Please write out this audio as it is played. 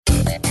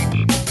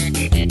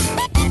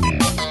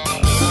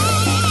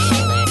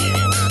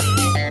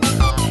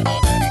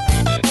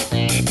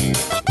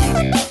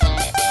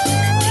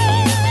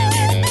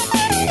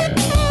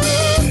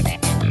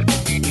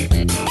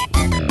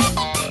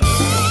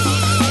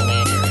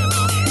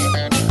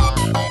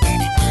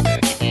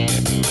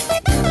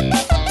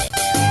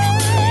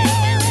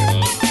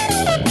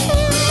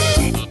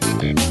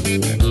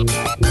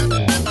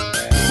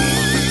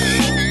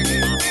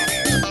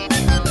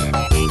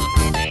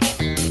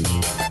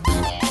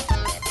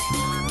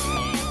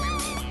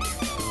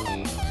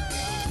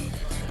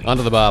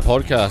Under the Bar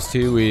podcast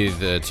here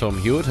with Tom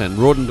Hewitt and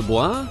Rawdon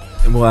Dubois.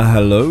 Well,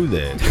 hello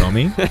there,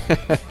 Tommy.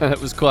 That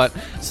was quite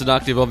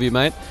seductive of you,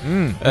 mate.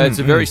 It's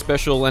a very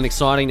special and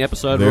exciting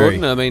episode,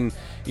 Rawdon. I mean,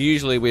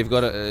 usually we've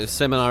got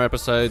seminar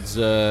episodes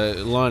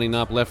lining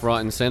up left,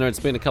 right and centre. It's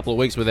been a couple of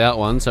weeks without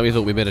one, so we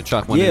thought we better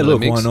chuck one into the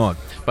mix. Why not?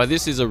 But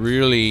this is a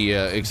really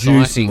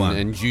exciting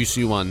and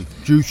juicy one.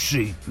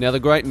 Juicy. Now,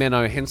 the great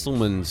Menno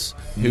Henselmans,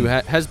 who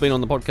has been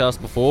on the podcast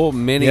before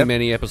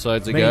many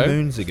episodes ago. Many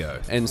moons ago.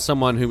 And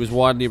someone who was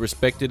widely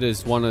respected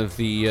as one of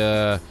the,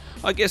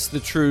 I guess, the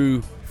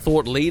true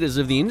thought leaders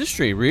of the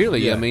industry,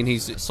 really. Yeah. I mean,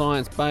 he's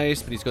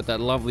science-based, but he's got that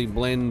lovely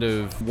blend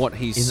of what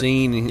he's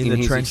seen in the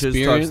his trenches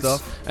experience type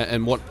stuff.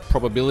 And what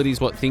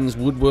probabilities, what things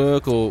would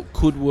work or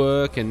could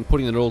work, and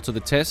putting it all to the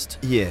test.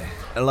 Yeah,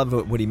 I love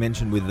what he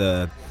mentioned with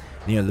the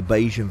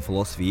Bayesian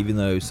philosophy. Even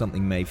though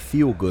something may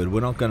feel good, we're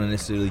not going to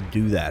necessarily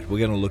do that. We're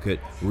going to look at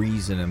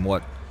reason and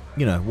what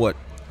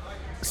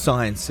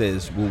science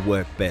says will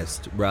work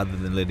best, rather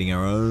than letting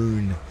our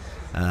own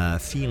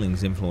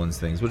feelings influence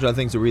things, which I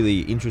think is a really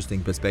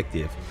interesting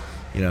perspective,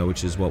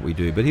 which is what we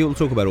do. But he'll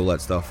talk about all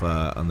that stuff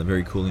on the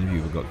very cool interview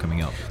we've got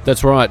coming up.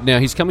 That's right. Now,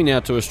 he's coming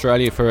out to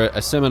Australia for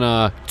a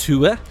seminar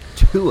tour.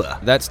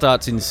 That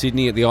starts in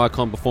Sydney at the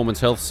Icon Performance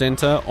Health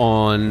Centre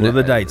on... What are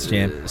the dates,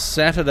 Jam?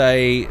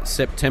 Saturday,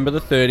 September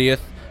the 30th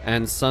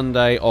and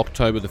Sunday,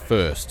 October the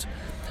 1st.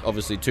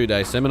 Obviously,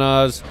 2-day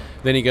seminars.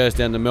 Then he goes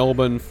down to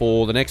Melbourne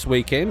for the next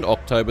weekend,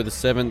 October the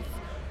 7th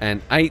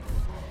and 8th.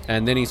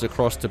 And then he's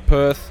across to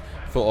Perth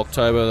for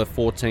October the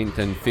 14th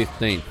and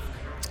 15th.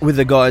 With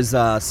the guys,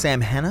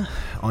 Sam Hanna,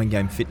 Iron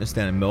Game Fitness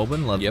down in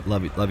Melbourne. Love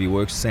your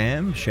work,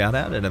 Sam. Shout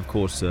out. And, of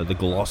course, the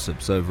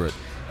Glossops over at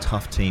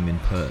Tough Team in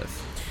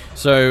Perth.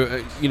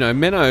 So,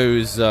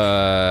 Menno's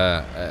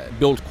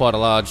built quite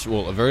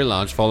a very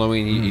large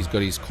following. He's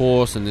got his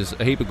course and there's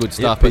a heap of good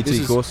stuff. But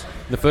this PT course. is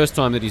the first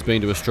time that he's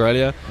been to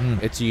Australia.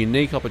 It's a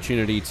unique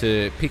opportunity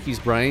to pick his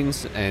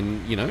brains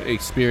and,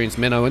 experience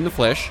Menno in the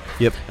flesh.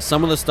 Yep.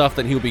 Some of the stuff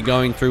that he'll be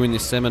going through in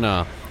this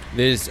seminar.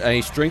 There's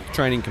a strength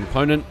training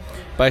component.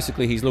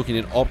 Basically, he's looking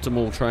at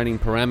optimal training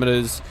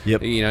parameters.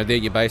 Yep. They're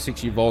your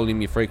basics, your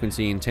volume, your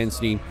frequency,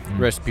 intensity,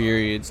 rest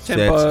periods,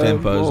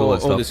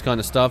 tempos, all this kind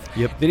of stuff.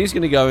 Yep. Then he's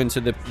going to go into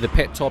the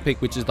pet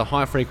topic, which is the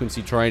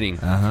high-frequency training.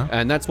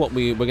 And that's what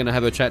we're going to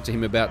have a chat to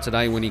him about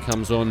today when he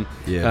comes on.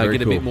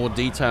 Get a bit more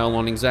detail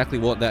on exactly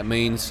what that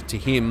means to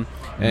him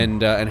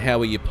and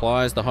how he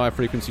applies the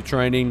high-frequency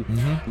training,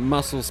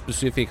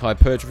 muscle-specific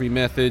hypertrophy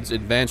methods,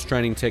 advanced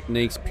training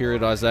techniques,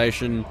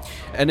 periodization,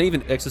 and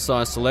even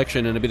exercise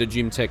selection and a bit of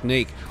gym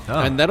technique.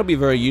 And that'll be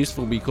very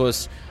useful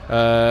because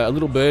a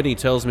little birdie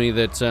tells me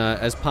that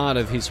as part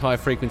of his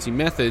high-frequency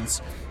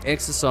methods,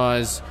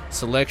 exercise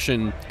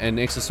selection and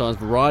exercise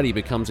variety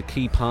becomes a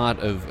key part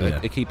of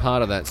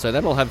that. So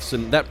that'll have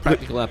that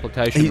practical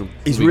application.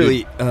 He's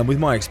really, with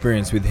my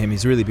experience with him,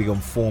 he's really big on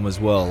form as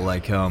well.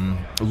 Like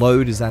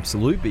load is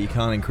absolute, but you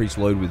can't increase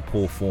load with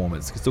poor form.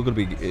 It's still got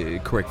to be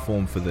correct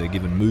form for the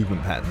given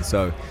movement pattern.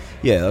 So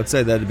yeah, I'd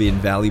say that'd be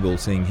invaluable,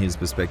 seeing his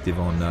perspective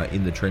on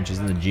in the trenches,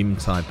 in the gym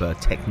type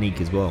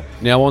technique as well.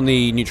 Now, on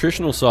the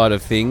nutritional side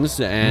of things,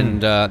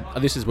 and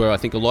this is where I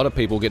think a lot of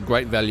people get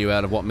great value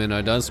out of what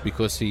Menno does,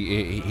 because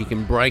he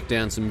can break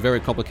down some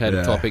very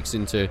complicated topics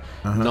into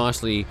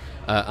nicely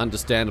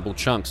understandable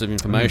chunks of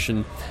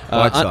information.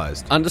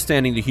 Bite-sized.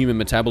 Understanding the human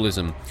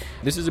metabolism.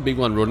 This is a big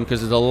one, Rawdon,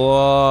 because there's a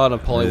lot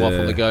of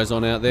polywaffle that goes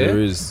on out there. There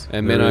is.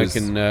 And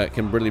Menno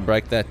can really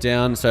break that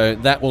down. So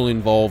that will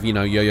involve,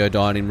 yo-yo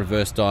dieting,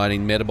 reverse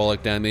dieting,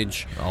 metabolic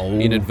damage,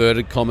 in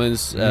inverted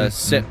commas,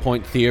 set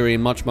point theory,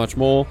 and much, much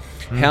more.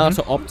 How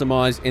to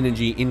optimize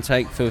energy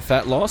intake for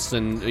fat loss.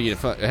 And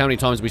how many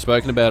times have we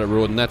spoken about it,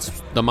 Rawdon? That's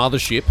the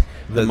mothership.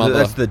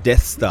 That's the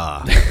Death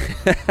Star.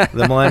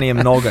 The Millennium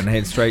Noggin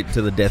heads straight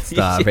to the Death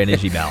Star of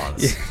energy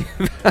balance.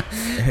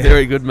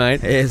 Very good,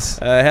 mate. Yes.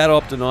 How to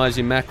optimize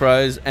your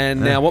macros.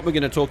 And now what we're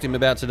going to talk to him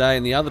about today,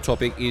 and the other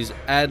topic, is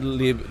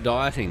ad-lib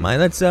dieting. Mate,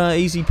 that's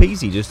easy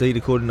peasy. Just eat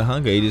according to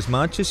hunger. Eat as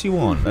much as you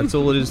want. That's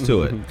all it is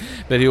to it.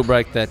 But he'll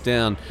break that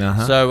down.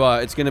 So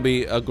it's going to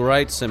be a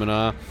great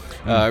seminar.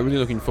 Really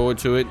looking forward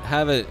to it.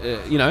 Have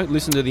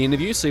listen to the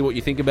interview, see what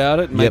you think about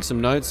it, make some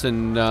notes,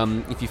 and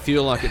if you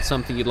feel like it's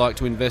something you'd like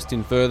to invest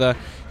in further,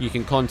 you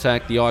can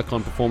contact the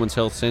Icon Performance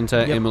Health Centre.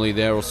 Emily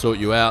there will sort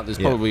you out. There's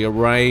probably a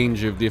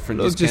range of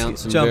different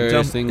discounts and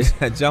various things.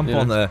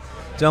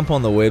 Jump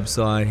on the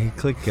website,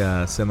 click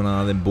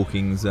seminar, then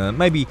bookings.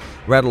 Maybe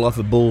rattle off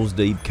a Balls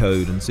Deep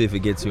code and see if it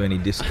gets you any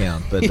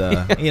discount.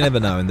 But you never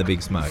know in the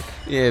big smoke.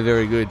 Yeah,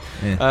 very good.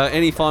 Yeah.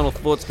 Any final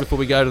thoughts before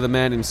we go to the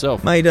man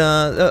himself? Mate,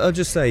 I'll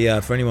just say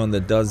for anyone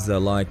that does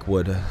like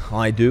what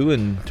I do,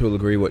 and to a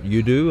degree what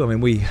you do, I mean,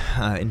 we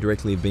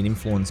indirectly have been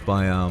influenced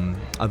by,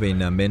 I've been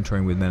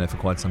mentoring with Menno for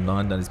quite some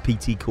time, done his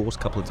PT course a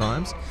couple of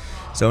times.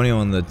 So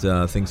anyone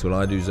that thinks what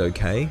I do is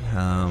okay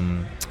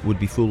would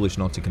be foolish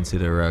not to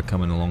consider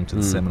coming along to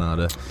the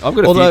seminar. I've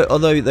got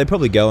although they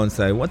probably go and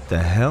say, "What the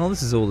hell?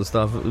 This is all the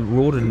stuff."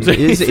 Rawdon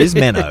is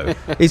Menno.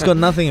 He's got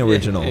nothing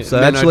original. So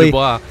Menno actually,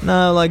 Dubois.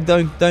 no, like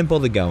don't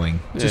bother going.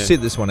 Just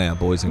sit this one out,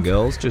 boys and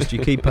girls. Just you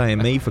keep paying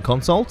me for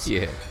consults,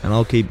 and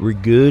I'll keep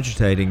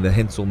regurgitating the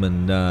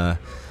Henselman.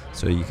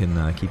 So you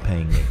can keep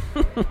paying me.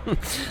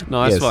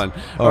 Nice one.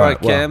 All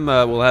right, Cam,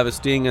 we'll have a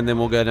sting and then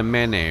we'll go to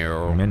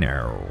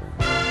Menno.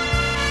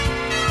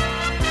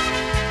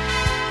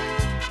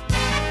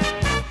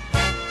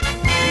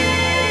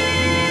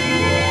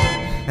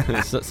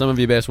 Some of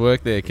your best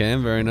work there,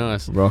 Cam. Very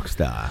nice.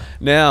 Rockstar.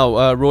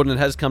 Now, Rawdon, it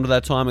has come to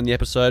that time in the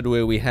episode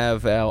where we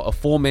have our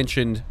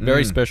aforementioned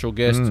very special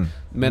guest,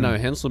 Menno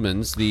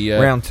Henselmans, the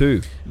round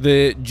 2,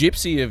 the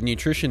gypsy of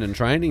nutrition and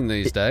training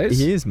these days.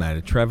 He is,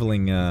 mate.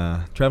 Traveling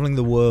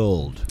the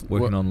world,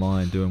 working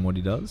online, doing what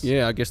he does.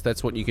 Yeah, I guess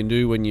that's what you can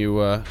do when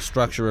you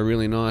structure a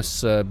really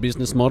nice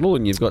business model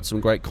and you've got some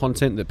great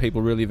content that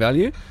people really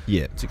value.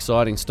 Yeah, it's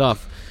exciting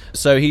stuff.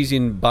 So he's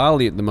in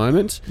Bali at the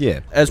moment. Yeah.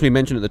 As we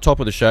mentioned at the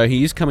top of the show,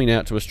 he is coming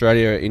out to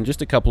Australia in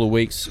just a couple of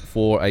weeks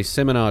for a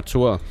seminar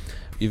tour.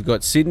 You've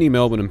got Sydney,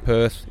 Melbourne and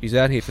Perth. He's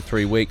out here for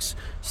 3 weeks,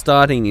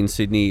 starting in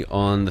Sydney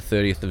on the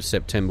 30th of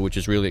September, which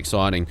is really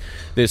exciting.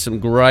 There's some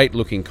great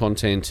looking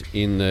content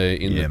in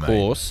the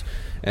course.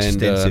 And,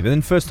 extensive, and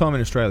then first time in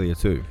Australia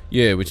too.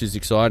 Yeah, which is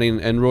exciting.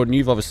 And Rawdon,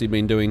 you've obviously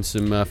been doing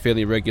some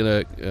fairly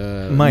regular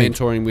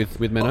mentoring with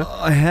Menno.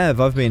 I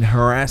have. I've been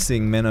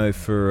harassing Menno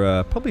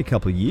for probably a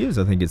couple of years.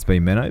 I think it's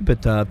been Menno,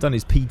 but I've done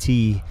his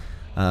PT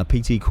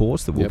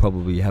course that we'll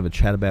probably have a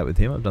chat about with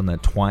him. I've done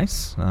that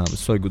twice. It was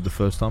so good the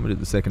first time. I did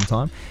the second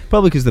time.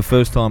 Probably because the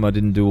first time I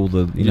didn't do all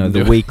the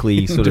the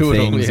weekly sort of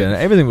things, and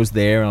everything was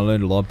there, and I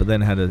learned a lot. But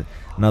then had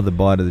another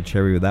bite of the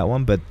cherry with that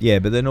one. But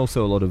then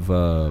also a lot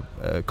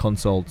of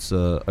consults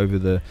over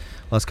the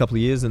last couple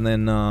of years, and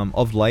then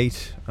of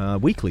late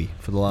weekly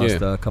for the last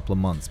couple of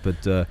months.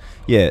 But a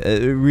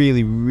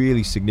really,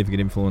 really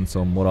significant influence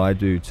on what I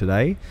do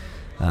today.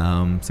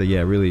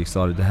 Really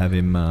excited to have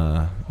him,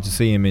 to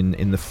see him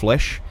in the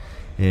flesh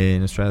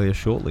in Australia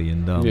shortly,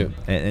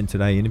 and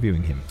today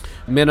interviewing him.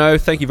 Menno,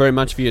 thank you very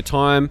much for your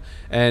time,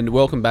 and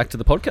welcome back to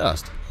the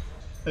podcast.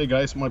 Hey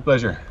guys, my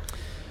pleasure.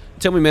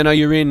 Tell me, Menno,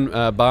 you're in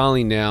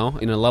Bali now,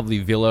 in a lovely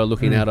villa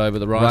looking out over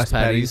the rice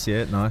paddies.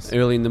 Yeah, nice.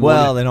 Early in the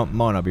morning. Well,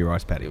 might not be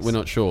rice paddies. We're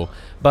not sure.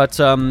 But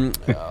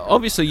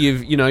obviously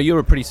you're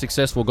a pretty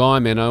successful guy,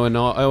 Menno, and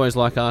I always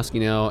like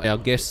asking our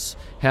guests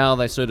how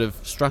they sort of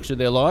structure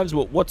their lives.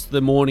 What's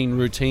the morning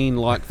routine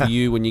like for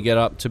you when you get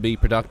up to be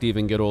productive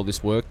and get all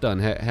this work done?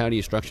 How do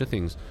you structure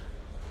things?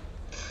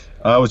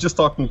 I was just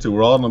talking to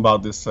Ron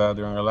about this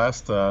during our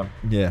last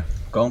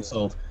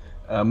consult.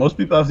 Most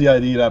people have the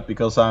idea that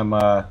because I'm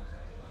a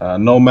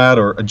nomad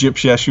or a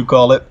gypsy, as you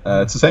call it,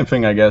 it's the same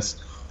thing, I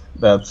guess,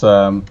 that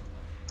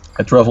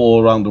I travel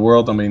all around the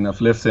world. I mean,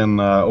 I've lived in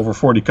over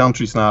 40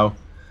 countries now,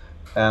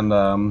 and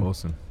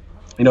awesome.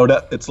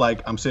 That it's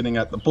like I'm sitting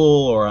at the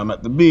pool or I'm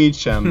at the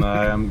beach and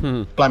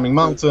I'm climbing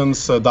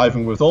mountains,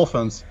 diving with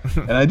dolphins,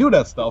 and I do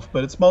that stuff.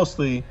 But it's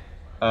mostly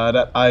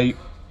that I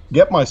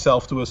get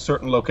myself to a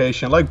certain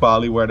location like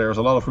Bali, where there's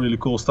a lot of really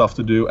cool stuff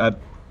to do at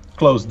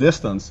close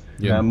distance.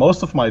 Yeah. And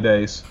most of my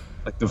days,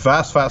 like the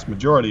vast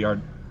majority,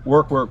 are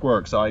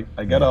work. So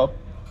I get up,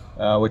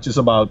 which is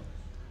about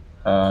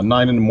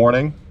 9 in the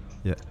morning.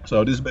 Yeah.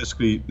 So this is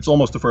basically, it's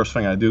almost the first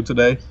thing I do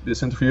today,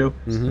 this interview.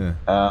 Mm-hmm.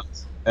 Yeah.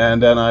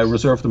 And then I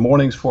reserve the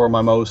mornings for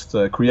my most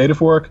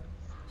creative work,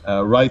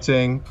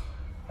 writing,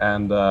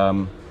 and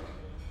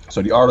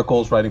so the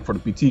articles, writing for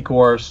the PT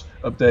course,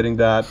 updating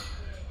that,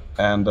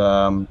 and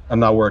I'm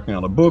now working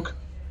on a book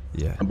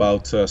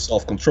about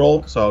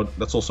self-control. So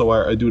that's also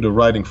where I do the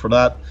writing for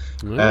that.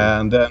 Mm.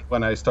 And then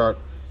when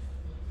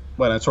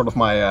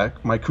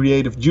my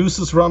creative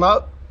juices run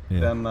out,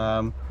 then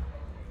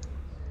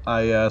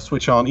I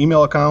switch on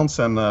email accounts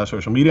and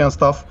social media and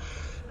stuff.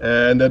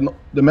 And then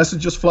the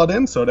messages flood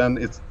in, so then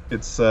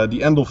it's the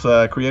end of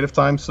creative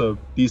time. So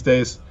these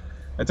days,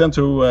 I tend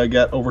to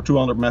get over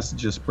 200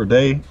 messages per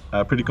day,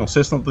 pretty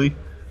consistently.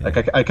 Yeah.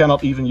 Like I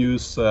cannot even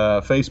use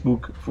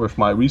Facebook with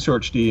my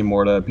research team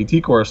or the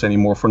PT course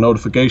anymore for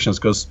notifications,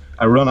 because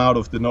I run out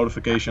of the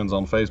notifications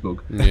on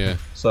Facebook. Yeah.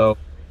 So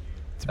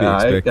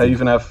I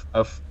even have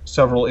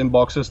several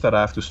inboxes that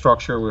I have to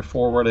structure with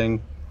forwarding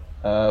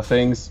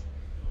things,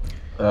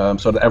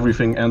 so that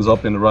everything ends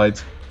up in the right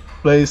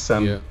place.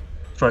 And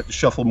try to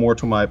shuffle more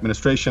to my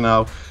administration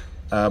now,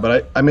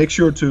 but I make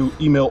sure to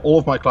email all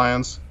of my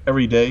clients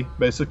every day,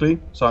 basically.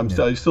 So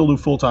I still do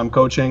full-time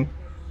coaching,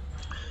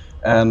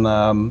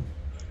 and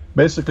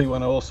basically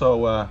when I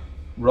also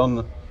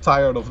run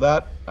tired of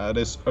that,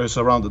 this is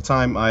around the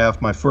time I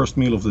have my first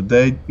meal of the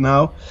day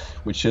now,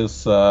 which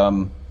is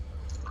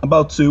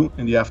about 2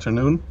 in the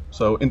afternoon.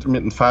 So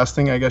intermittent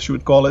fasting, I guess you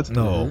would call it.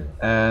 No.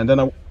 And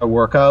then I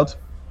work out.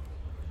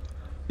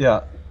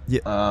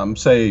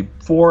 Say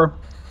 4.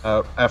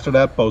 After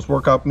that,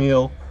 post-workout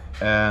meal,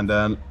 and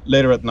then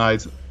later at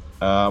night,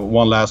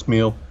 one last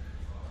meal.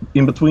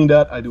 In between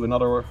that, I do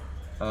another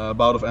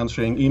bout of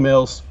answering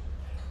emails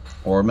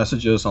or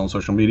messages on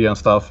social media and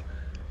stuff.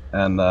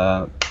 And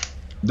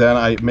then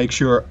I make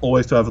sure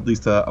always to have at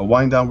least a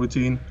wind down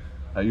routine.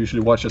 I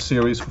usually watch a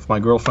series with my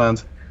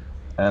girlfriend,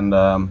 and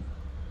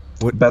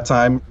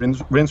bedtime,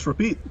 rinse,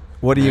 repeat.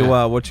 What are you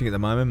watching at the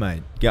moment,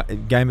 mate?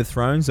 Game of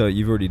Thrones? Or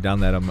you've already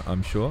done that,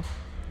 I'm sure.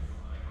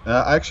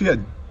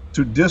 Actually,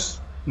 to this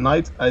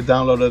night, I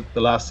downloaded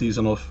the last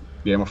season of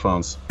Game of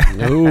Thrones.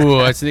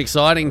 Ooh, it's an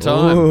exciting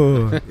time.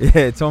 Ooh,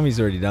 yeah, Tommy's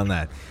already done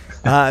that.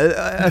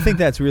 I think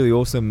that's really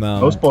awesome.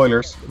 No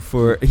spoilers.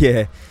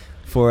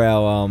 For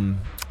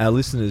our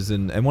listeners,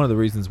 and one of the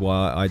reasons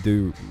why I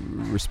do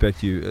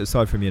respect you,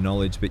 aside from your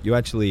knowledge, but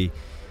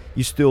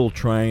you still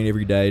train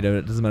every day.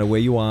 It doesn't matter where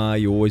you are.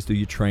 You always do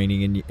your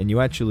training, and you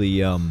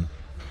actually, we're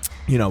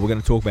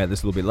going to talk about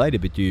this a little bit later.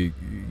 But you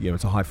know,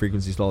 it's a high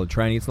frequency style of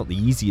training. It's not the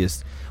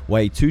easiest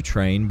way to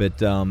train,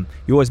 but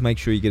you always make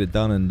sure you get it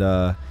done,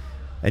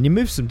 and you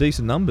move some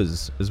decent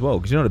numbers as well,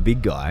 because you're not a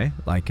big guy.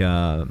 Like,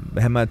 how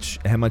much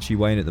are you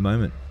weighing at the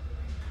moment?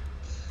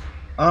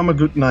 I'm a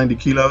good 90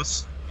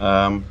 kilos.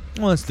 Well,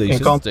 that's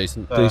decent.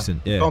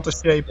 Decent. Yeah.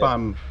 Contest shape, yeah.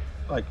 I'm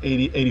like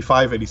 80,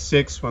 85,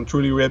 86 when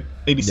truly ripped.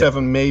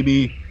 87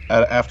 maybe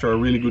after a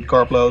really good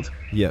carb load.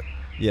 Yep.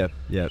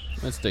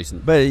 That's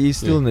decent. But you're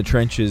still in the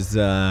trenches,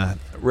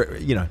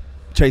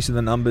 chasing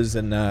the numbers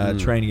and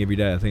training every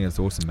day. I think that's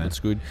awesome, man. That's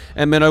good.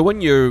 And Menno,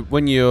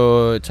 when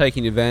you're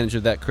taking advantage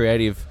of that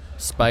creative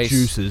space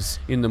juices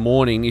in the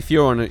morning, if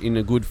you're in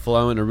a good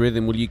flow and a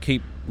rhythm, will you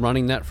keep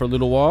running that for a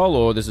little while,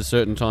 or there's a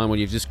certain time where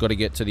you've just got to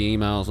get to the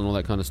emails and all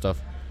that kind of stuff?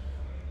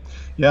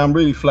 Yeah, I'm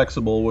really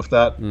flexible with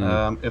that.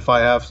 If I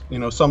have,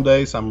 some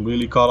days I'm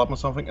really caught up on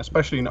something,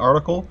 especially an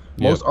article.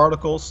 Most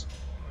articles,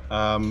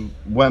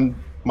 when,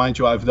 mind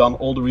you, I've done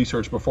all the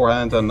research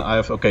beforehand and I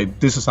have, okay,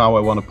 this is how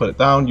I want to put it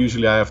down.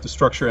 Usually I have the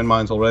structure in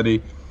mind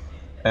already,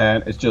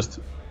 and it's just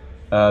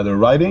the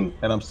writing,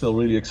 and I'm still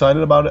really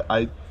excited about it.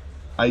 I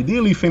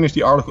ideally finish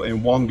the article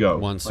in one go.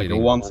 One sitting.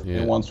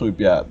 In one swoop,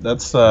 yeah.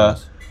 That's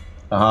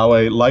how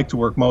I like to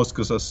work most,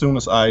 because as soon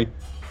as I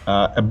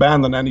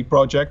abandon any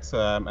project,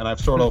 and I've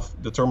sort of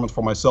determined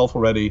for myself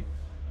already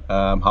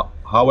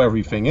how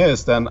everything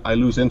is, then I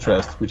lose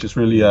interest, which is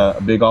really a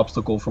big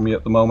obstacle for me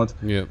at the moment.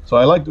 Yeah. So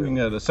I like doing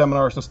the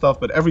seminars and stuff,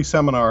 but every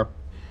seminar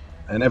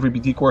and every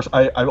PT course,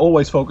 I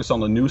always focus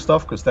on the new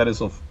stuff, because that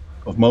is of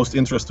most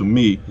interest to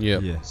me.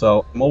 Yeah.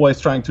 So I'm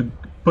always trying to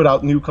put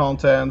out new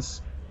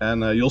contents,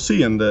 and you'll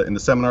see in the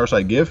seminars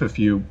I give, if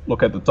you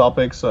look at the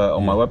topics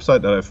on my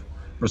website that I've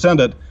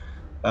presented,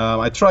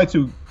 I try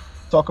to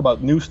talk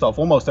about new stuff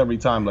almost every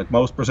time. Like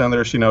most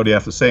presenters, they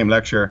have the same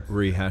lecture.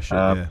 Rehash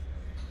it,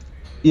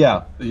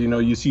 yeah,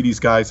 you see these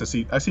guys.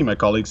 I see my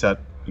colleagues at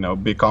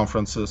big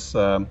conferences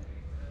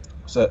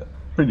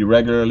pretty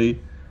regularly,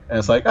 and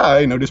it's like,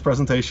 I know this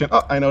presentation.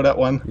 Oh, I know that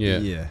one.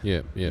 Yeah,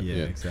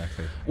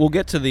 exactly. We'll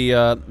get to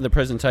the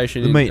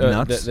presentation,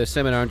 the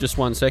seminar in just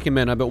 1 second,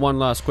 Menno. But one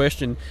last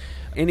question: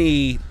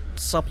 any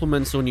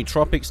supplements or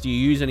nootropics? Do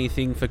you use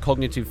anything for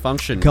cognitive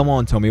function? Come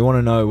on, Tom. You want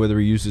to know whether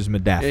he uses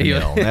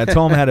modafinil. Now,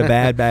 Tom had a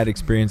bad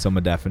experience on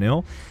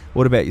modafinil.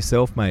 What about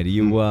yourself, mate? Are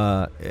you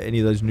any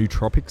of those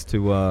nootropics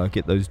to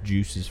get those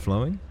juices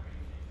flowing?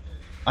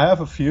 I have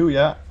a few,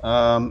 yeah.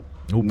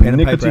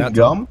 Nicotine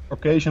gum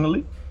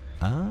occasionally.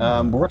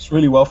 Works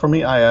really well for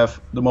me. I have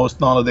the most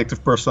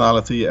non-addictive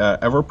personality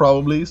ever,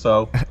 probably.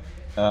 So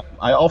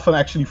I often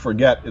actually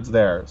forget it's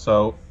there.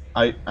 So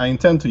I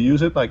intend to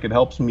use it. Like, it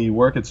helps me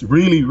work. It's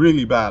really,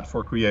 really bad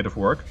for creative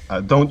work.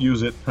 Don't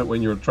use it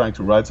when you're trying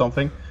to write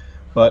something,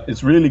 but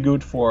it's really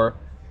good for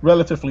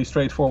relatively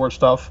straightforward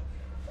stuff.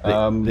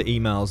 The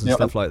emails and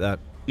stuff like that.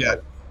 Yeah,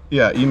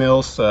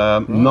 emails,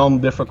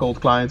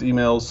 non-difficult client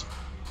emails.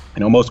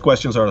 Most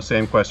questions are the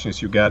same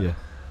questions you get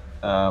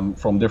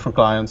from different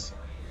clients.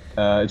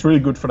 It's really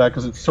good for that,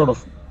 because it sort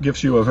of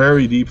gives you a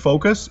very deep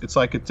focus. It's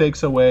like it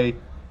takes away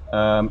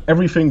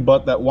everything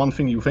but that one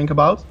thing you think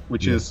about,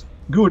 which is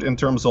good in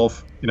terms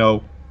of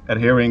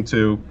adhering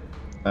to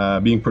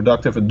being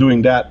productive and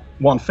doing that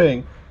one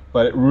thing,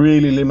 but it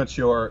really limits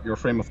your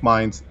frame of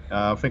mind.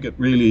 I think it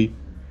really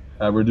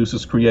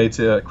reduces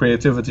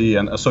creativity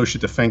and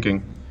associative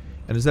thinking.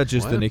 And is that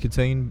just the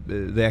nicotine,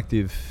 the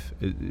active?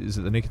 Is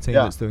it the nicotine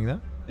that's doing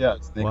that? Yeah,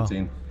 it's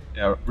nicotine. Wow.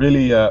 Yeah,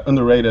 really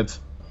underrated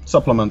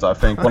supplement. I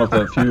think one of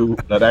the few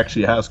that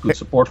actually has good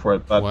support for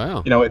it. But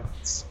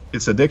it's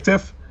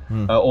addictive.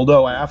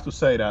 Although I have to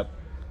say that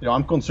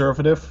I'm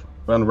conservative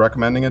when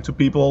recommending it to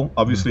people.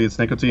 Obviously, it's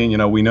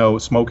nicotine. We know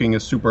smoking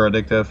is super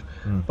addictive,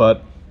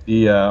 but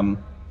the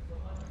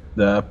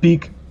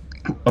peak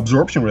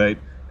absorption rate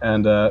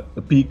and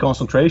the peak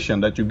concentration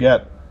that you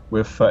get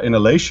with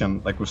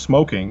inhalation, like with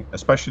smoking,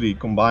 especially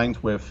combined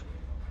with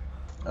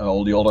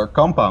all the other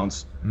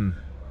compounds in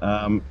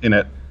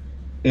it,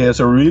 is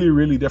a really,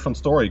 really different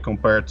story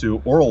compared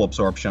to oral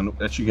absorption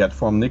that you get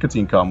from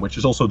nicotine gum, which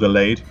is also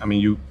delayed. I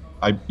mean,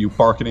 you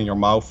park it in your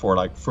mouth for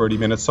like 30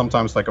 minutes,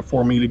 sometimes like a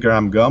 4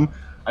 milligram gum.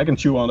 I can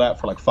chew on that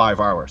for like 5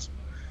 hours.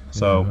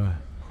 So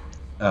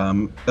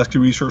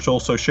actually research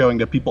also showing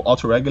that people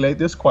auto-regulate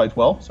this quite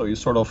well. So you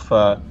sort of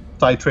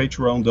titrate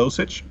your own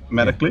dosage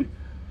medically.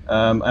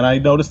 And I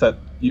noticed that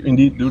you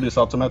indeed do this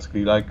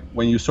automatically. Like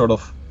when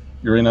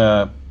you're in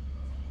a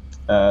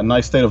a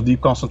nice state of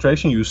deep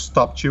concentration, you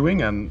stop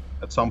chewing, and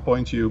at some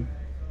point you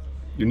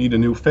need a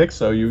new fix,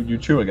 so you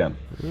chew again.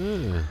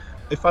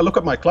 If I look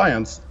at my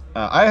clients,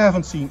 I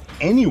haven't seen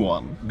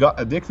anyone got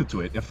addicted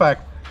to it. In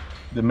fact,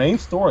 the main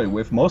story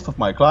with most of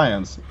my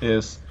clients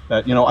is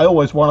that, I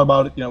always warn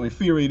about it. In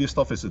theory, this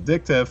stuff is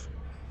addictive.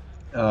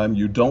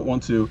 You don't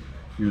want to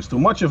use too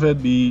much of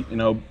it. Be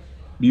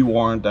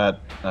warned that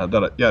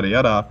yada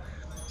yada.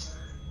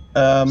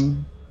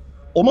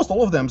 Almost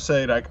all of them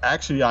say, like,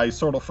 actually, I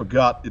sort of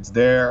forgot it's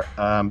there.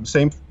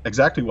 Same,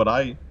 exactly what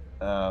I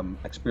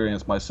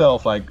experienced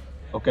myself. Like,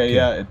 okay,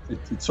 yeah,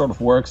 it sort of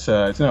works.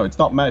 It's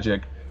not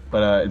magic,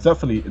 but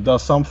it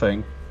does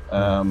something.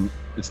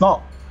 It's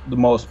not the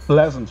most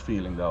pleasant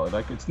feeling though.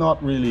 Like, it's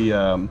not really.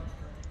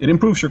 It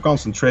improves your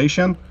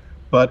concentration,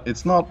 but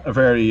it's not a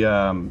very.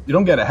 You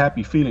don't get a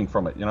happy feeling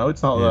from it.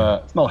 It's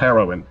not. It's not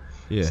heroin.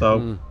 Yeah.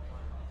 So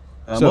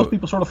most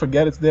people sort of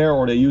forget it's there,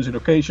 or they use it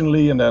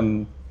occasionally and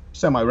then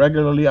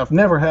semi-regularly. I've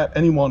never had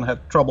anyone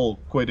had trouble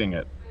quitting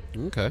it.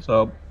 Okay.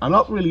 So I'm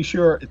not really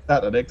sure it's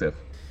that addictive.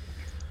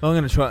 I'm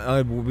going to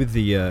try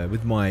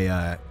with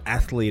my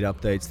athlete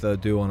updates that I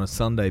do on a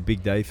Sunday,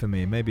 big day for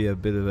me. Maybe a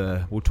bit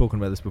of we're talking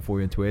about this before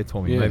we went to air,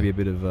 Tommy. Maybe a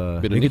bit of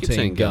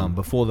nicotine gum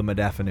before the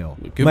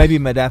modafinil. Maybe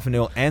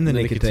modafinil and the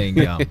nicotine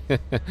gum.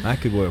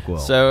 That could work well.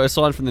 So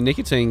aside from the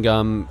nicotine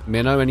gum,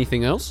 Menno,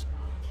 anything else?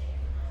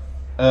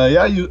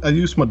 I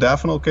use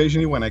modafinil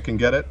occasionally when I can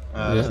get it.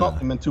 It's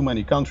not in too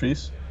many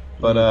countries,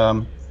 but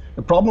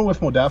the problem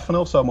with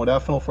modafinil. So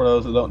modafinil, for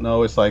those who don't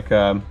know, is like.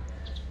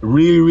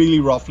 Really,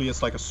 really roughly,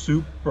 it's like a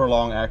super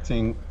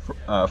long-acting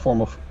form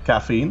of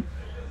caffeine.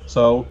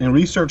 So in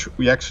research,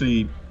 we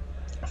actually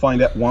find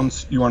that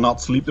once you are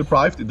not sleep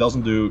deprived, it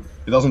doesn't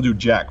do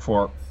jack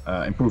for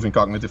improving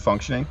cognitive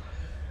functioning.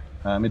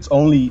 It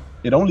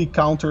only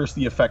counters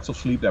the effects of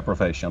sleep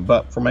deprivation.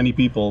 But for many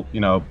people,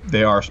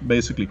 they are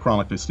basically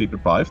chronically sleep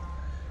deprived,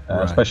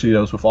 especially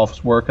those with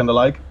office work and the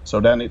like. So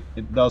then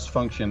it does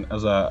function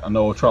as a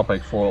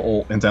nootropic for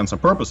all intents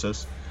and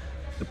purposes.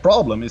 The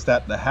problem is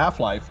that the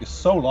half-life is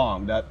so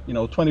long that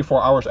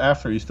 24 hours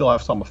after you still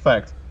have some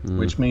effect,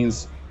 which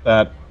means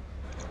that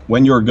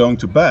when you're going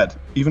to bed,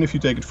 even if you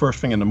take it first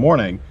thing in the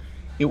morning,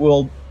 it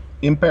will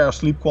impair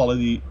sleep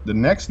quality the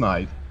next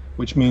night,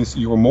 which means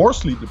you're more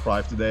sleep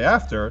deprived the day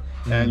after,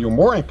 and you're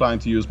more inclined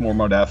to use more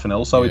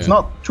modafinil. So it's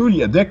not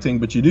truly addicting,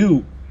 but you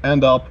do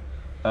end up,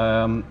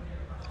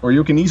 or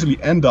you can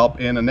easily end up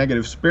in a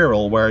negative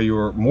spiral where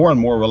you're more and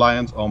more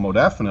reliant on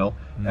modafinil.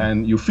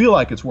 And you feel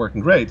like it's working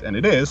great, and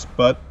it is,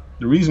 but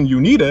the reason you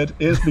need it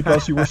is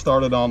because you were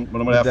started on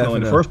modafinil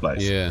in the first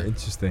place. Yeah,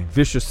 interesting.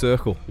 Vicious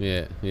circle.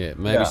 Yeah.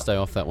 Maybe stay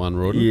off that one,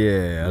 Rawdon.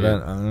 Yeah, I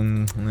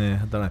don't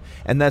know.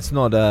 And that's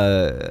not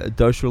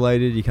dose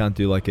related. You can't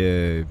do like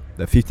a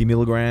 50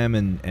 milligram,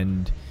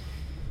 and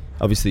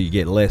obviously you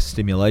get less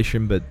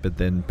stimulation, but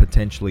then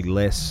potentially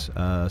less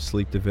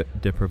sleep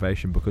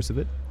deprivation because of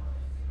it.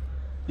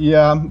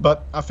 Yeah,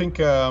 but I think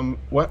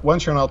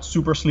once you're not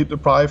super sleep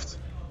deprived,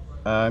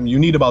 you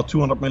need about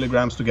 200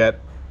 milligrams to get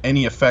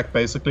any effect,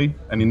 basically,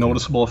 any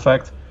noticeable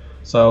effect.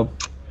 So,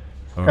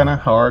 kind of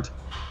hard.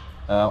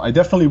 I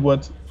definitely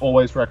would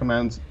always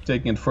recommend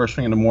taking it first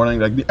thing in the morning.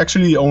 Like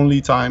the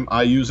only time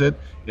I use it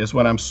is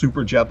when I'm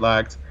super jet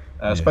lagged,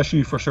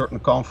 especially for certain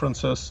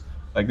conferences.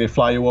 Like they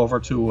fly you over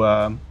to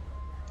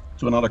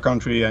another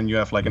country and you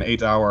have like an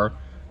 8-hour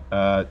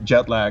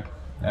jet lag.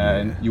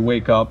 And you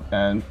wake up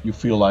and you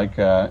feel like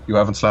you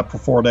haven't slept for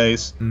 4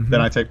 days.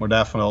 Then I take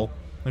modafinil.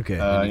 Okay.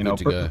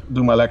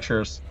 Do my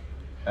lectures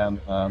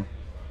and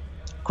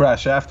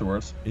crash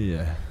afterwards.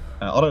 Yeah.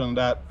 Other than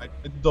that, I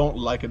don't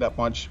like it that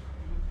much.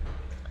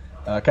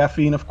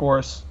 Caffeine, of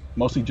course,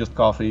 mostly just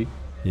coffee.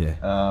 Yeah.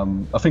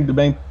 I think the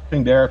main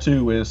thing there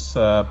too is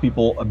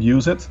people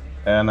abuse it,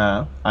 and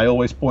I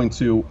always point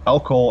to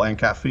alcohol and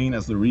caffeine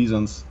as the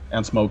reasons,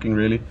 and smoking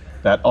really,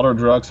 that other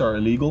drugs are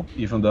illegal,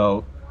 even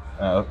though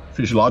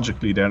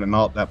physiologically they're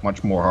not that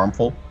much more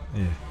harmful.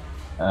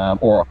 Yeah.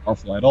 Or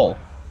harmful at all.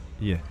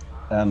 Yeah.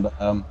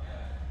 And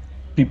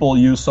people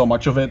use so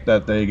much of it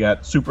that they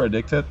get super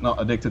addicted.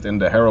 Not addicted in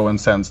the heroin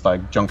sense,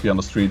 like junkie on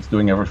the streets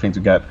doing everything to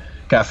get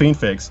caffeine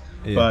fix,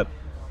 but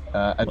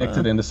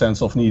addicted in the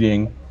sense of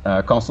needing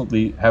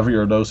constantly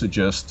heavier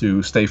dosages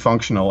to stay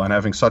functional and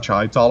having such a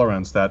high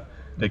tolerance that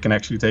they can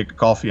actually take the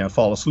coffee and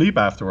fall asleep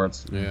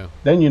afterwards. Yeah.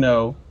 Then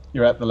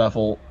you're at the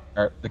level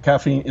where the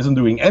caffeine isn't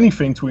doing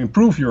anything to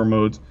improve your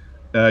mood.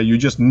 You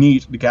just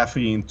need the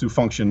caffeine to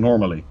function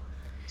normally.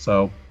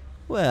 So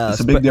it's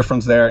a big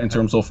difference there in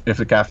terms of if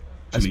the caffeine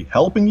is actually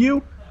helping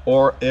you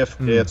or if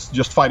it's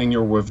just fighting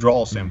your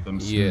withdrawal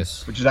symptoms.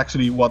 Yes. Which is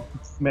actually what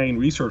the main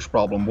research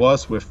problem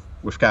was with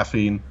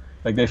caffeine.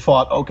 Like they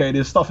thought, okay,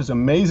 this stuff is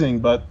amazing,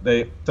 but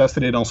they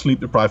tested it on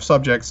sleep-deprived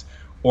subjects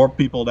or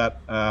people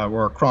that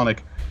were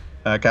chronic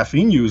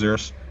caffeine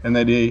users, and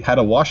then they had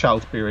a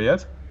washout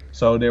period.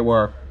 So they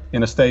were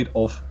in a state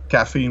of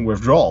caffeine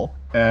withdrawal,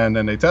 and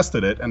then they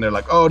tested it, and they're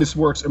like, oh, this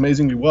works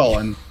amazingly well.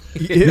 And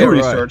new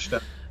research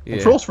that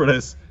controls for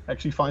this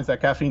actually finds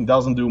that caffeine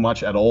doesn't do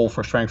much at all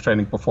for strength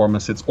training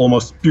performance. It's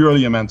almost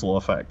purely a mental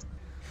effect.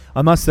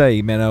 I must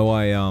say,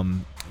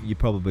 Menno, you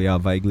probably are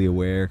vaguely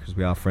aware, because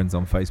we are friends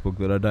on Facebook,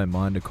 that I don't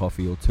mind a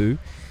coffee or two.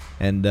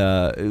 And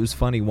it was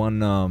funny, one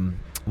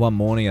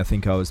morning I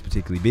think I was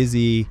particularly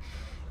busy,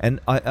 and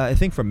I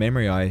think from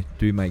memory I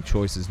do make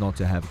choices not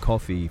to have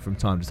coffee from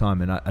time to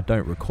time, and I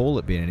don't recall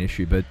it being an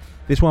issue, but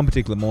this one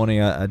particular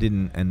morning I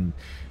didn't, and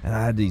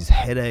I had these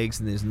headaches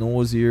and this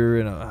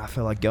nausea, and I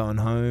felt like going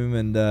home,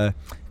 and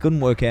couldn't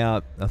work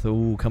out. I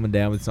thought, coming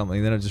down with something,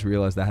 and then I just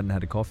realised I hadn't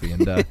had a coffee,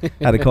 and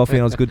had a coffee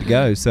and I was good to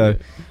go. So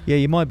yeah,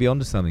 you might be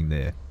onto something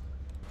there.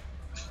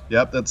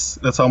 Yep,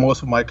 that's how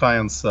most of my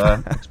clients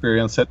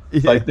experience it.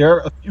 Yeah. Like,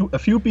 there are a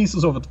few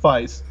pieces of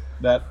advice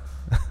that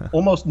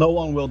almost no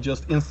one will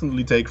just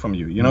instantly take from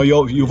you. You know,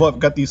 you've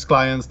got these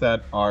clients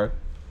that are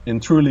in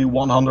truly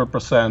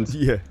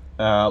 100%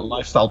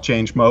 lifestyle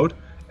change mode,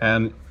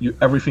 and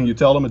everything you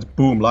tell them, it's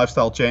boom,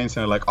 lifestyle change,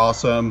 and they're like,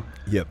 awesome.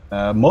 Yep.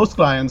 Most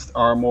clients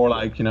are more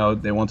like,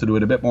 they want to do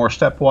it a bit more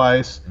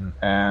stepwise,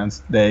 and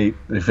they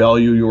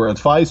value your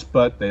advice,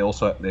 but they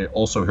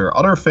also hear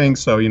other things.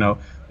 So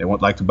they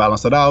would like to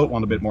balance that out,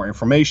 want a bit more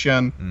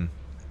information.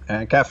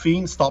 And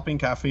caffeine, stopping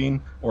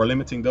caffeine or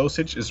limiting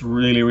dosage is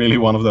really, really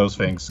one of those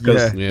things,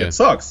 because it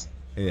sucks.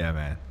 Yeah,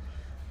 man.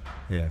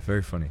 Yeah,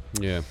 very funny.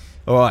 Yeah.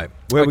 All right,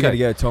 where are we going to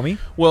go, Tommy?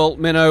 Well,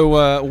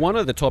 Menno, one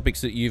of the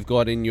topics that you've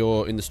got in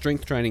the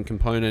strength training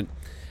component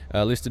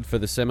listed for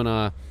the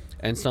seminar,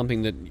 and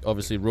something that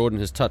obviously Rawdon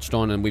has touched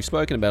on and we've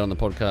spoken about on the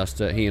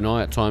podcast, he and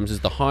I at times, is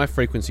the high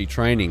frequency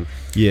training.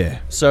 Yeah.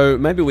 So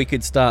maybe we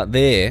could start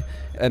there,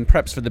 and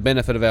perhaps for the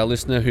benefit of our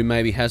listener who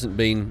maybe hasn't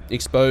been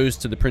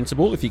exposed to the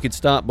principle, if you could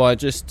start by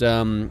just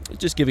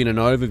giving an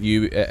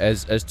overview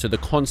as to the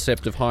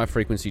concept of high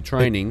frequency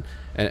training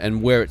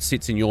and where it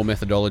sits in your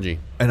methodology.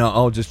 And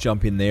I'll just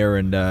jump in there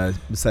and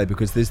say,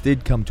 because this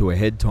did come to a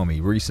head,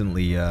 Tommy,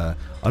 recently.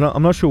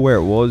 I'm not sure where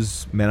it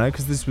was, Menno,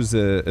 because this was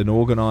an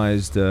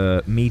organised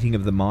meeting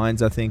of the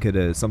minds, I think,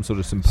 at some sort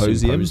of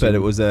symposium. But it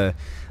was a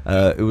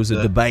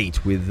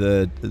debate with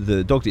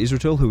the Dr.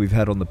 Israetel, who we've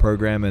had on the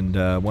program,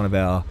 and one of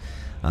our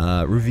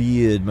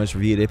most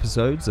revered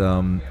episodes.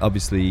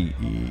 Obviously,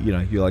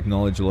 you'll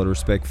acknowledge a lot of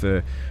respect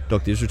for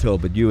Dr.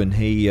 Israetel, but you and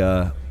he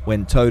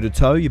went toe to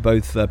toe. You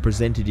both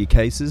presented your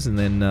cases, and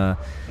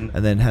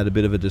then had a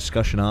bit of a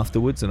discussion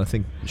afterwards. And I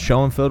think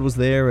Schoenfeld was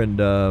there, and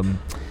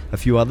a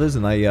few others,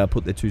 and they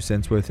put their 2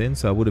 cents worth in.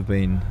 So I would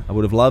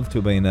have loved to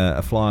have been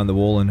a fly on the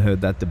wall and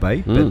heard that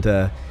debate.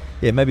 But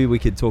maybe we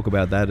could talk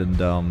about that and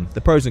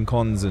the pros and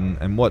cons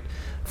and what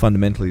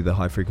fundamentally the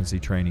high frequency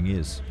training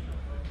is.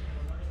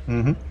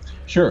 Mm-hmm.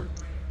 Sure.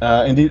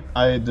 Indeed,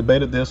 I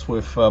debated this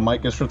with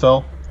Mike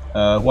Israetel,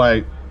 who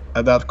I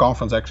at that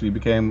conference actually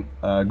became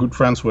good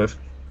friends with.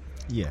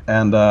 Yeah.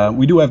 And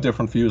we do have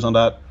different views on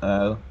that,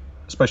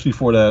 especially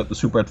for the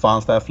super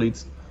advanced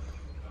athletes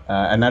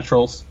and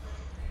naturals.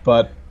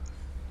 But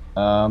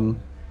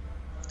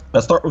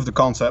let's start with the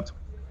concept.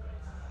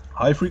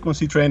 High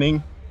frequency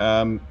training,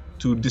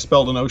 to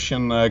dispel the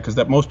notion, because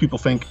that most people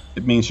think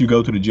it means you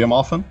go to the gym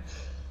often.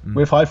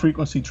 With high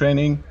frequency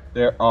training,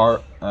 there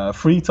are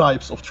 3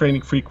 types of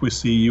training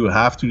frequency you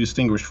have to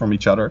distinguish from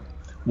each other.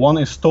 One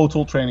is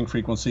total training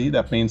frequency.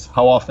 That means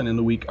how often in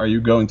the week are you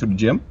going to the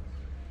gym?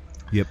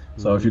 Yep.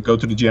 So if you go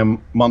to the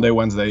gym Monday,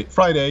 Wednesday,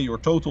 Friday, your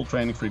total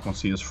training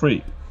frequency is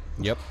 3.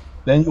 Yep.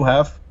 Then you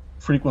have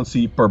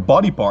frequency per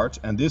body part,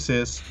 and this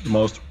is the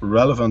most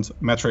relevant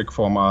metric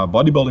from a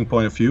bodybuilding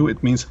point of view.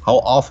 It means how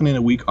often in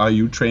a week are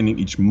you training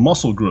each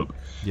muscle group.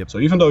 Yep. So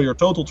even though your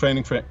total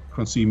training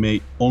frequency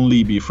may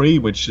only be 3,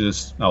 which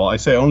is, now I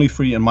say only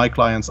 3 in my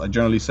clients, I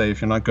generally say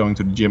if you're not going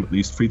to the gym at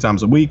least 3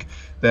 times a week,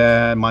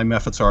 then my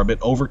methods are a bit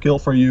overkill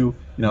for you.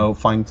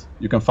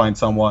 You can find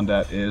someone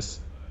that is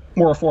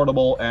more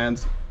affordable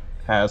and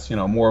has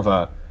more of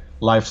a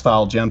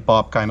lifestyle gen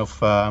pop kind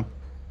of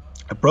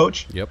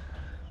approach. Yep.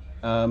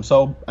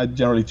 So I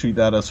generally treat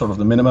that as sort of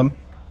the minimum.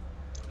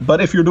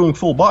 But if you're doing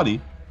full body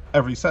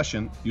every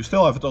session, you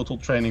still have a total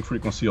training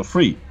frequency of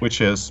 3,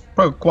 which is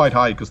quite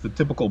high, because the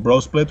typical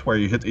bro split, where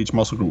you hit each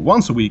muscle group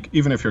once a week,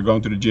 even if you're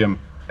going to the gym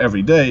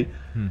every day,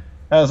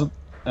 has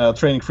a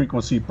training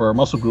frequency per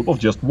muscle group of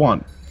just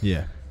 1.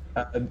 Yeah.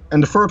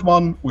 And the third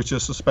one, which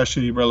is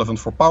especially relevant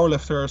for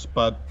powerlifters,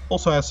 but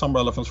also has some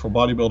relevance for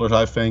bodybuilders,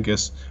 I think,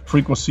 is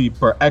frequency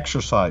per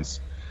exercise.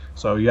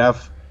 So you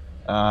have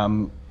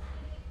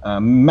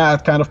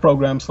mad kind of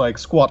programs like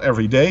squat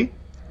every day,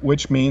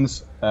 which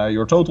means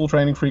your total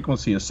training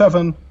frequency is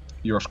 7.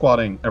 You're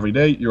squatting every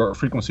day. Your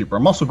frequency per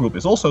muscle group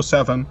is also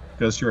 7,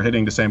 because you're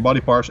hitting the same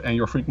body parts, and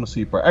your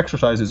frequency per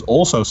exercise is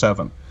also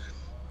 7.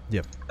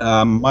 Yep.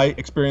 My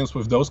experience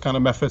with those kind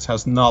of methods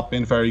has not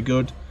been very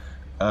good.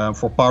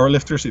 For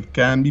powerlifters, it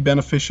can be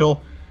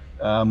beneficial,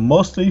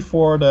 mostly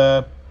for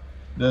the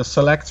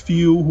select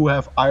few who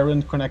have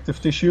iron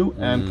connective tissue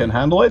and can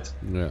handle it.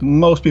 Yeah.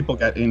 Most people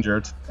get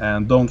injured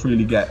and don't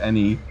really get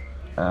any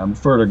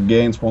further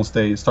gains once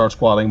they start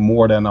squatting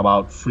more than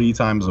about 3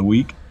 times a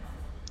week.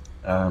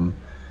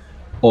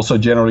 Also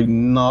generally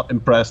not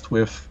impressed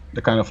with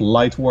the kind of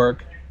light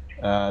work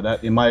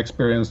that in my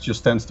experience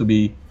just tends to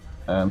be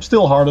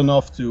Still hard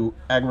enough to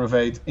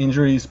aggravate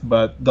injuries,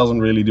 but doesn't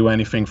really do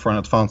anything for an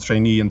advanced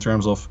trainee in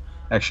terms of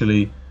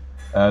actually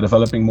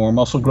developing more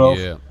muscle growth.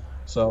 Yeah.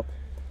 So,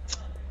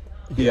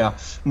 yeah,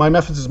 my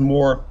methods is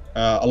more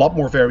a lot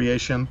more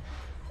variation,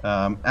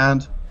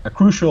 and a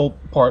crucial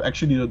part,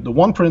 actually, the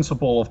one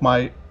principle of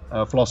my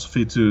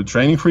philosophy to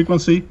training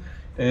frequency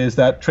is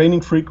that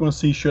training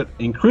frequency should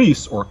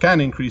increase, or can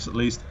increase at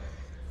least,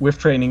 with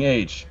training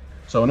age.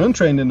 So an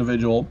untrained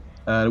individual,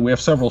 we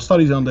have several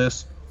studies on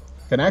this,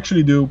 can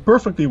actually do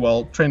perfectly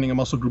well training a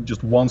muscle group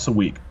just once a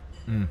week.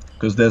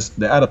 Because there's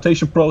the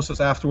adaptation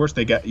process afterwards.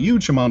 They get a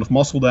huge amount of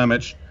muscle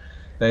damage.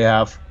 They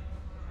have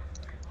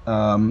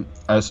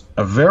as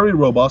a very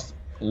robust,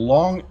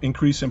 long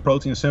increase in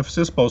protein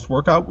synthesis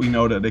post-workout. We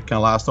know that it can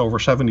last over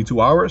 72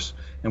 hours,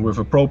 and with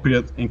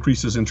appropriate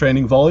increases in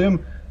training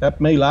volume, that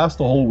may last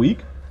a whole week.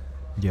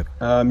 Yep.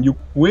 You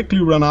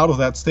quickly run out of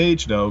that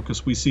stage, though,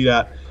 because we see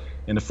that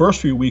in the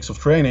first few weeks of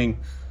training,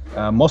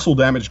 muscle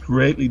damage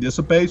greatly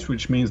dissipates,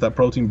 which means that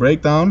protein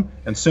breakdown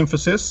and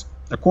synthesis,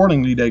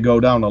 accordingly, they go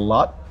down a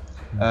lot.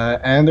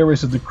 And there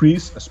is a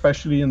decrease,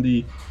 especially in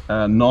the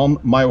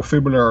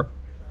non-myofibrillar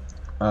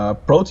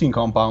protein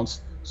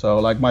compounds, so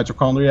like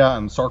mitochondria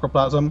and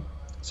sarcoplasm.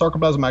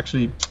 Sarcoplasm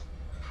actually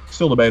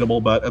still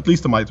debatable, but at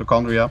least the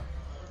mitochondria.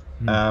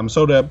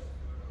 So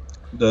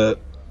the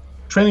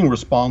training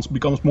response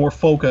becomes more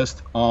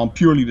focused on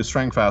purely the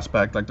strength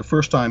aspect. Like the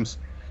first times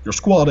you're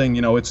squatting,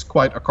 it's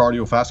quite a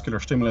cardiovascular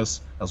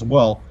stimulus as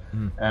well.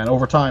 And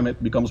over time,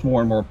 it becomes more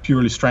and more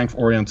purely strength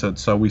oriented.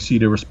 So we see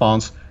the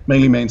response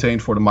mainly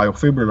maintained for the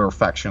myofibrillar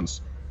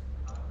factions,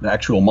 the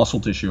actual muscle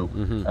tissue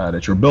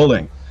that you're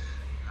building.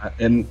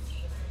 And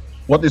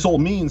what this all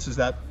means is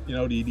that, the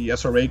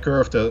SRA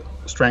curve, the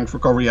strength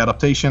recovery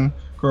adaptation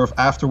curve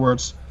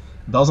afterwards,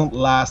 doesn't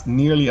last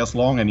nearly as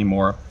long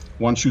anymore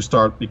once you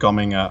start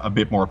becoming a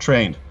bit more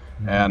trained.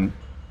 And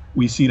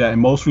we see that in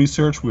most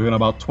research, within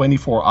about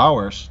 24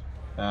 hours,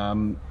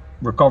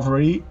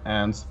 recovery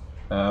and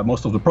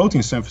most of the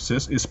protein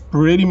synthesis is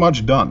pretty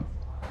much done.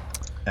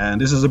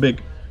 And this is a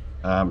big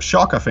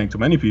shock, I think, to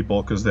many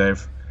people, because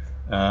they've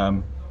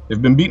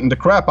been beaten the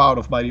crap out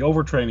of by the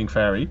overtraining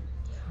fairy.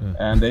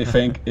 And they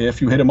think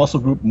if you hit a muscle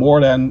group more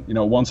than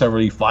once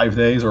every 5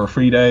 days or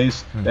 3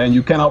 days, then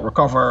you cannot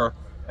recover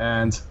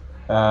and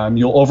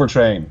you'll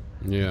overtrain.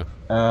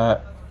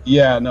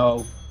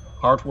 No,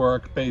 hard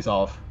work pays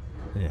off.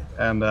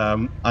 And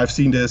I've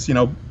seen this.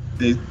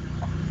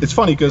 It's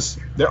funny because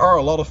there are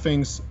a lot of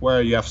things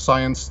where you have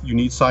science, you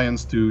need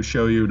science to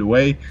show you the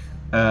way.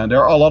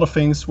 There are a lot of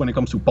things when it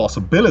comes to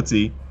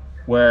possibility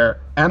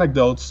where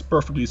anecdotes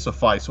perfectly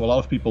suffice. So a lot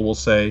of people will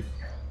say,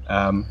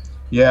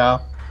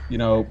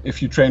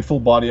 if you train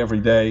full body every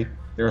day,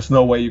 there's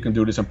no way you can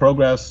do this in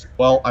progress.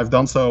 Well, I've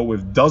done so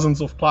with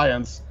dozens of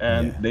clients,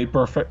 and they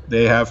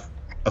have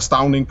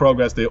astounding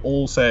progress. They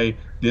all say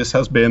this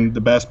has been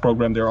the best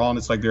program they're on.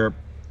 It's like they're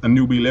a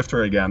newbie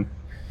lifter again.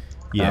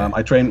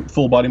 I train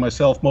full body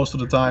myself most of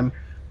the time.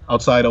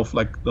 Outside of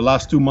like the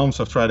last 2 months,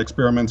 I've tried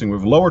experimenting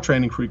with lower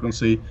training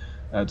frequency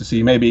to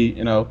see maybe,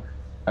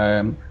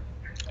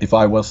 if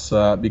I was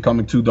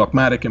becoming too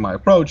dogmatic in my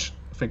approach.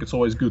 I think it's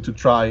always good to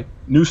try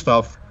new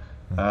stuff.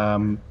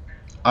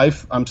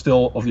 I'm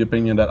still of the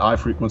opinion that high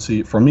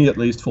frequency, for me at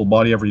least, full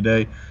body every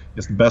day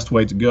is the best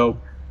way to go.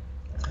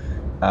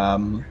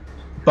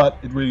 But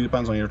it really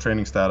depends on your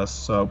training status.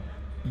 So,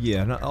 as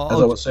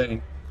I was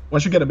saying,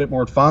 once you get a bit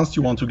more advanced,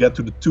 you want to get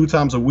to the 2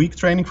 times a week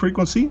training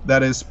frequency.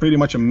 That is pretty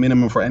much a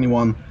minimum for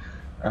anyone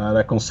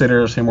that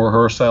considers him or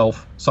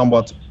herself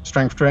somewhat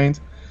strength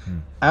trained.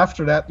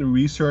 After that, the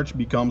research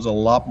becomes a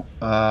lot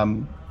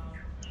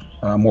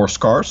more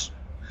scarce.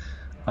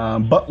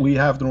 But we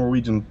have the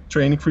Norwegian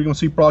Training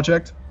Frequency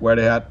Project, where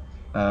they had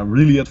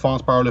really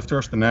advanced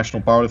powerlifters, the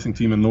national powerlifting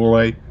team in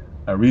Norway,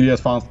 really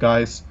advanced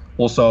guys,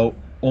 also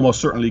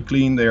almost certainly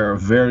clean. They are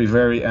very,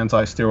 very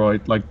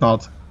anti-steroid, like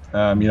not,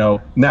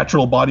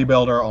 natural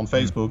bodybuilder on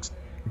Facebook,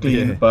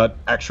 clean, but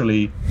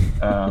actually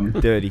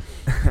dirty.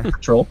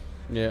 Natural.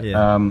 They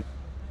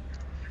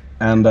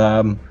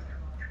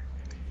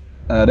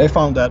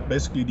found that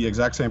basically the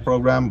exact same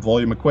program,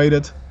 volume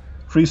equated,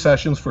 3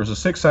 sessions versus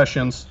 6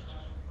 sessions.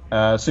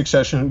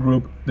 6-session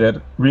group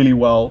did really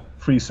well.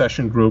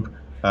 3-session group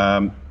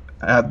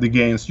had the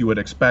gains you would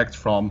expect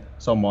from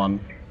someone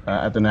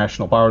at the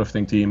national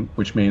powerlifting team,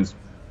 which means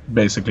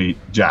basically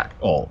jack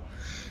all.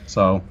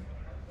 So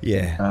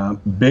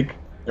big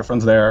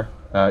difference there.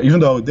 Even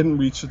though it didn't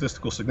reach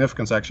statistical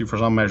significance actually for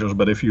some measures,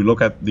 but if you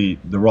look at the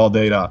raw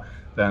data,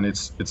 then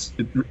it's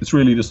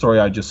really the story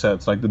I just said.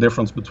 It's like the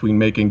difference between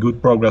making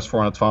good progress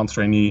for an advanced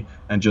trainee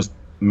and just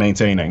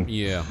maintaining.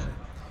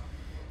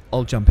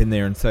 I'll jump in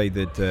there and say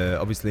that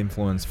obviously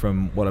influence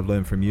from what I've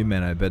learned from you,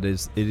 Menno, but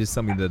it is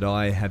something that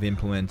I have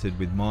implemented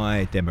with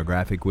my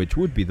demographic, which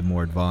would be the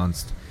more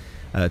advanced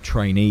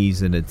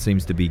trainees, and it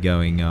seems to be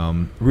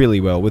going really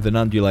well with an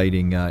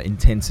undulating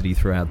intensity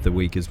throughout the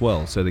week as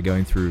well. So they're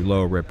going through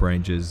lower rep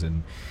ranges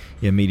and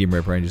medium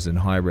rep ranges and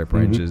high rep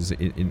ranges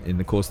in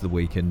the course of the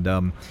week.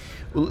 And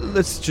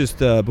let's just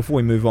before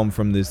we move on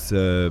from this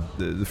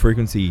the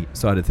frequency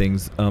side of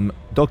things,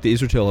 Dr.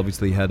 Israetel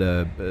obviously had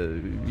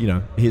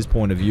his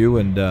point of view,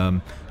 and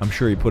I'm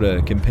sure he put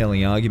a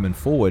compelling argument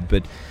forward,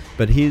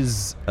 but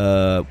his,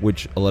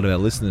 which a lot of our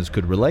listeners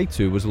could relate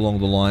to, was along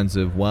the lines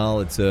of, well,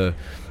 it's a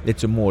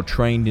more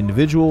trained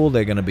individual.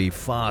 They're going to be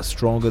far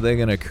stronger. They're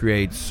going to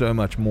create so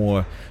much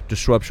more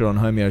disruption on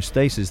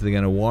homeostasis. They're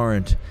going to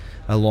warrant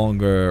a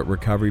longer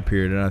recovery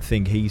period. And I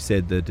think he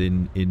said that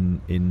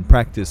in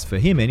practice for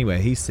him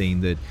anyway, he's seen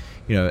that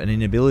an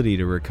inability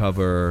to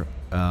recover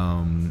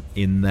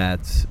in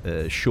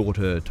that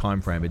shorter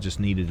time frame. It just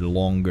needed a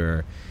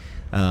longer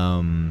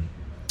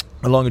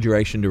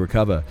duration to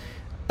recover.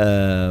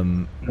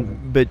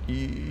 But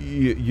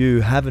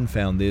you haven't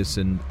found this,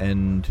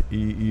 and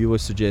you were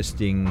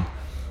suggesting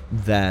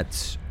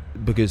that,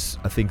 because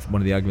I think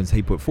one of the arguments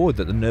he put forward,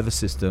 that the nervous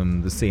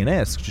system, the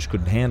CNS, just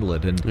couldn't handle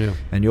it,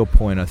 and your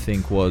point, I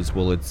think, was,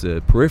 well, it's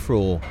a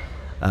peripheral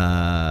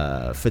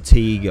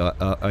fatigue,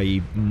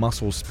 a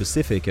muscle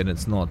specific, and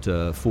it's not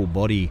full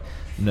body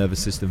nervous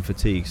system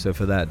fatigue. So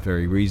for that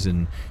very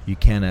reason, you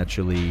can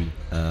actually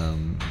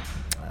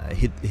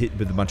hit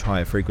with a much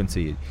higher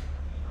frequency.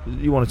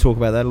 You want to talk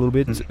about that a little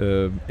bit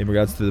in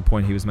regards to the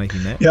point he was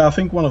making there? Yeah, I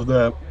think one of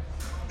the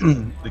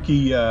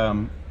key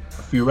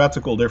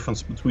theoretical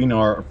difference between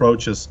our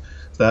approaches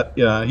is that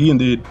he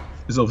indeed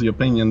is of the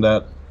opinion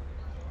that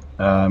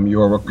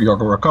your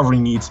recovery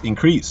needs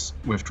increase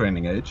with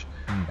training age,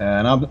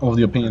 and I'm of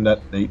the opinion that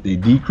they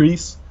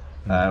decrease.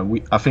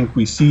 I think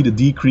we see the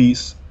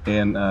decrease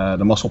in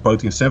the muscle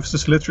protein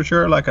synthesis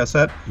literature, like I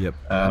said. Yep.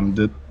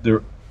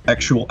 The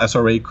actual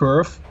SRA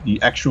curve,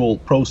 the actual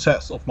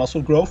process of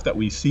muscle growth that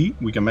we see,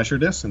 we can measure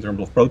this in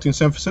terms of protein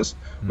synthesis,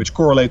 which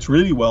correlates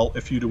really well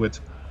if you do it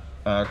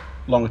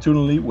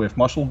longitudinally with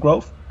muscle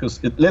growth, because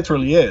it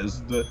literally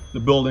is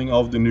the building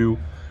of the new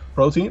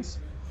proteins.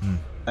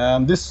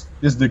 This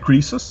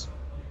decreases.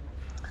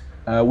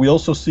 We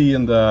also see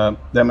in the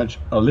damage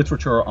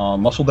literature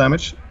on muscle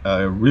damage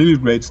a really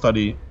great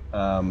study,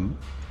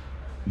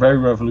 very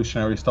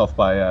revolutionary stuff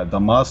by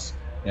Damas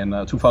in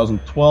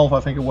 2012, I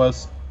think it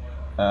was.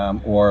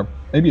 Or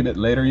maybe a bit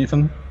later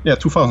even.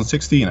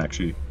 2016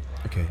 actually.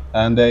 Okay.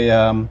 And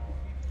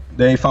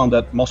they found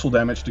that muscle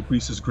damage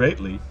decreases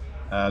greatly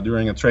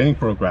during a training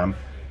program,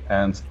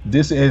 and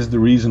this is the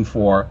reason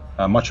for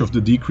much of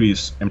the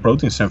decrease in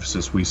protein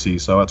synthesis we see.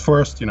 So at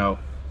first, you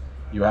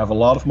have a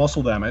lot of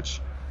muscle damage,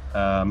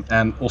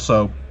 and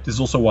also this is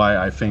also why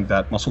I think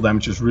that muscle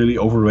damage is really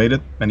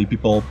overrated. Many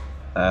people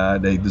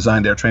they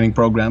design their training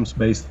programs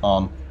based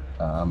on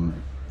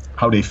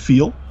how they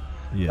feel.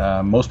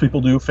 Yeah. Most people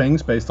do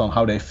things based on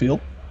how they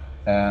feel,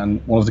 and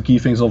one of the key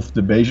things of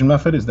the Bayesian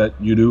method is that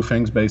you do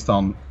things based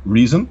on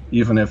reason,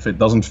 even if it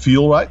doesn't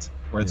feel right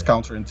or it's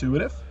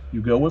counterintuitive.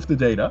 You go with the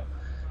data,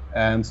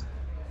 and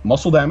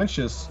muscle damage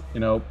is,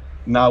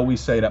 now we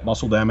say that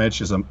muscle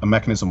damage is a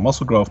mechanism of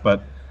muscle growth,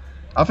 but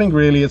I think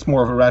really it's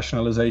more of a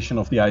rationalization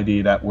of the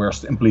idea that we're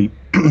simply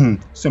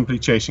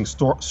chasing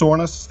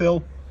soreness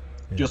still,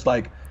 just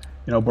like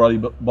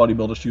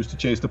bodybuilders used to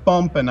chase the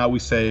pump, and now we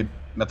say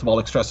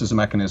metabolic stress is a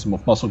mechanism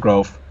of muscle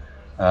growth,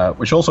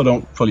 which I also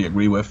don't fully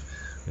agree with,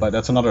 but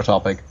that's another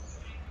topic.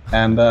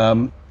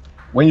 And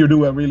when you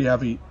do a really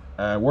heavy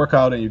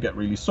workout and you get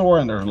really sore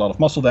and there's a lot of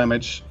muscle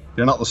damage,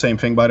 they're not the same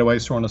thing, by the way,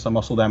 soreness and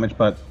muscle damage,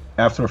 but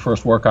after the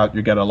first workout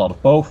you get a lot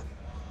of both.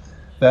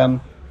 Then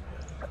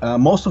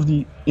most of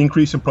the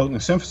increase in protein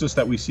synthesis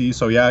that we see,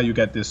 so you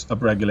get this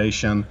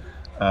upregulation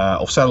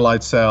of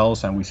satellite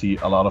cells, and we see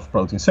a lot of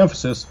protein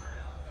synthesis,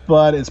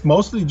 but it's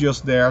mostly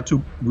just there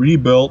to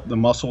rebuild the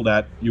muscle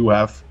that you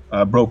have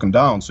broken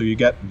down. So you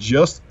get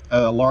just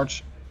a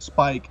large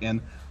spike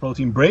in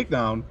protein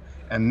breakdown,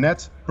 and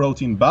net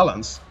protein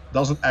balance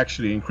doesn't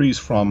actually increase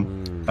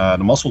from the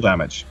muscle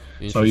damage.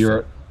 So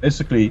you're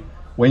basically,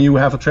 when you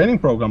have a training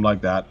program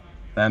like that,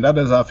 and that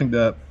is, I think,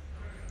 the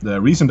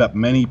reason that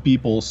many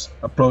people's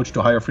approach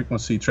to higher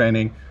frequency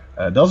training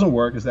doesn't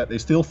work, is that they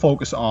still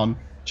focus on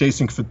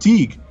chasing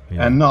fatigue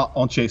and not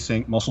on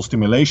chasing muscle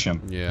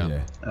stimulation.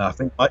 I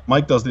think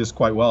Mike does this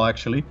quite well,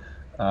 actually.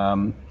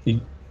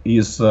 He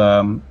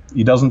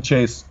doesn't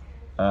chase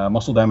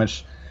muscle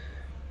damage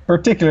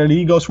particularly.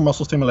 He goes for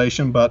muscle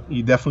stimulation, but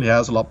he definitely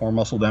has a lot more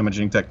muscle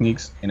damaging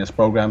techniques in his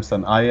programs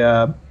than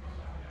I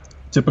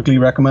typically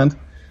recommend.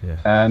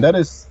 And that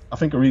is, I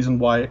think, a reason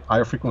why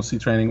higher frequency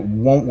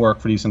training won't work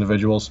for these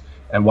individuals,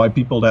 and why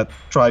people that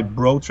try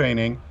bro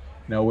training,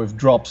 with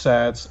drop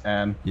sets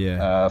and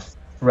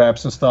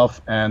reps and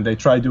stuff, and they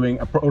try doing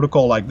a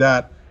protocol like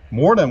that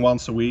more than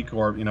once a week,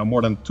 or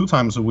more than 2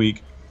 times a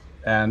week,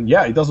 and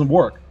it doesn't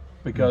work,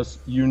 because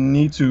you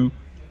need to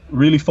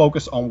really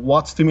focus on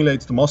what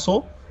stimulates the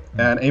muscle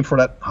and aim for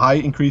that high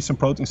increase in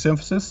protein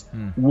synthesis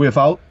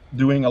without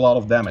doing a lot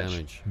of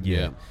damage.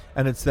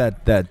 And it's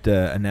that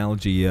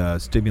analogy,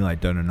 stimulate,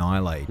 don't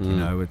annihilate.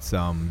 It's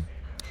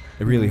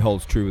it really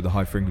holds true with the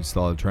high frequency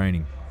style of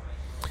training.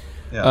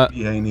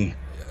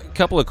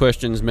 couple of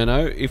questions,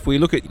 Menno. If we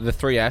look at the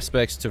three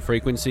aspects to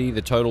frequency,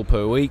 the total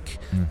per week,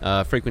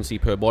 frequency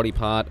per body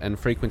part, and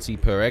frequency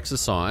per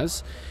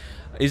exercise,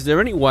 is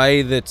there any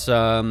way that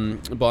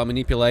by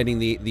manipulating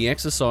the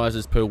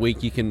exercises per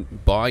week, you can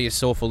buy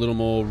yourself a little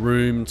more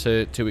room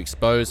to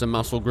expose a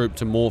muscle group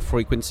to more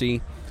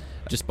frequency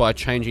just by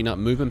changing up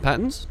movement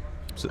patterns?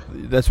 So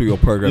that's what your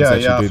programs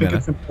actually do, I think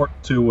it's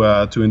important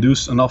to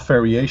induce enough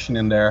variation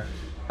in there.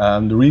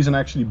 The reason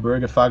actually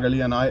Birgit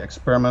Fagerli and I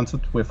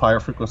experimented with higher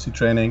frequency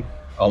training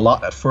a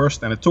lot at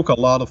first, and it took a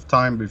lot of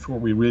time before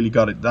we really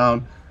got it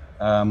down.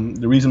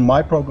 The reason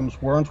my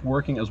programs weren't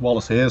working as well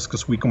as his,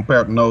 because we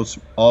compared notes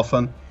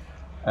often,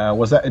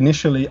 was that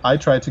initially I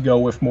tried to go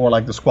with more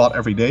like the squat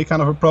every day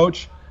kind of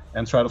approach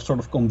and try to sort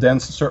of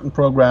condense a certain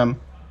program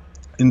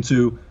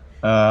into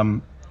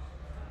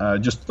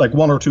just like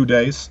 1 or 2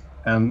 days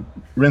and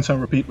rinse and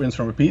repeat.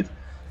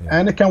 Yeah.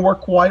 And it can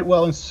work quite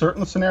well in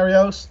certain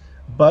scenarios,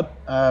 but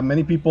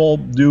many people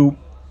do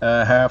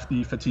have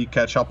the fatigue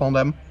catch up on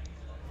them,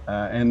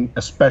 and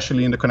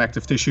especially in the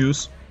connective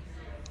tissues.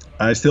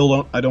 I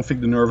don't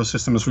think the nervous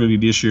system is really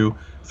the issue.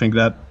 I think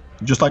that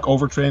just like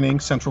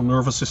overtraining, central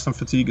nervous system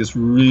fatigue is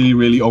really,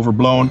 really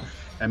overblown.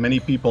 And many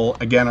people,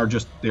 again,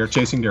 they're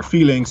chasing their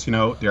feelings,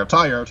 they're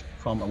tired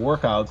from a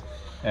workout.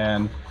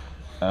 And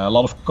a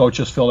lot of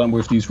coaches fill them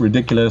with these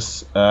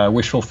ridiculous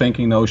wishful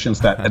thinking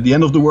notions that at the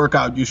end of the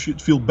workout, you should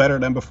feel better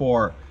than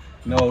before.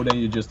 No, then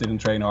you just didn't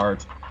train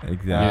hard.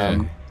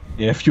 Exactly.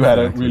 If you had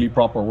a really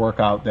proper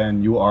workout,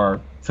 then you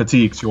are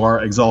fatigued, you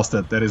are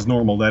exhausted. That is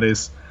normal. That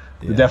is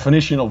the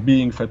definition of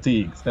being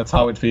fatigued. That's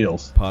how it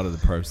feels. Part of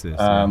the process.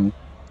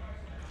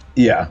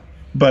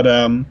 But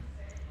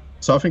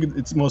so I think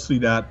it's mostly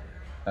that,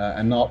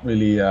 and not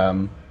really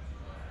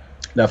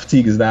that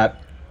fatigue is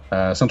that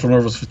central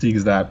nervous fatigue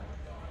is that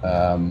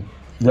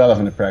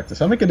relevant in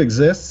practice. I think it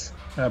exists,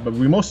 but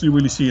we mostly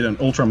really see it in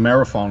ultra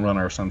marathon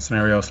runners and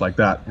scenarios like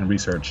that in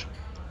research.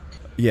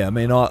 Yeah, I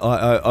mean,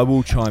 I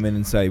will chime in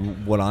and say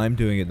what I'm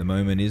doing at the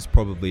moment is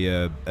probably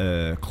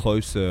a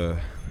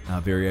closer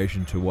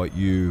variation to what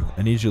you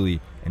initially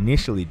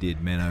did,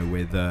 Menno,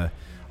 with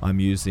I'm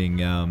using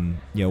 1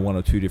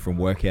 or 2 different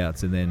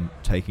workouts and then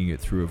taking it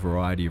through a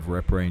variety of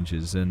rep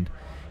ranges, and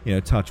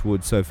touch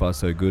wood, so far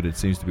so good. It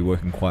seems to be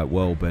working quite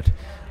well, but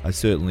I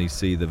certainly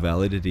see the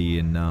validity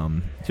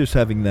in just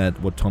having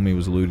that, what Tommy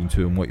was alluding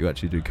to and what you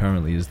actually do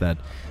currently is that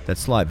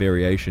slight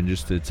variation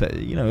just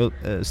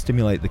to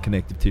stimulate the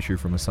connective tissue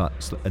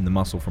and the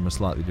muscle from a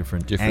slightly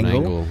different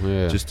angle,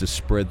 just to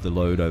spread the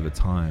load over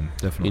time.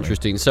 Definitely.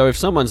 Interesting. So if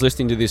someone's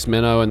listening to this,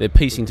 Menno, and they're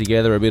piecing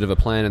together a bit of a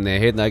plan in their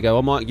head and they go,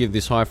 I might give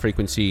this high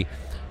frequency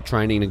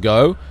training to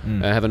go,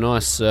 have a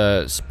nice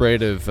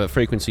spread of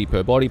frequency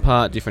per body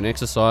part, different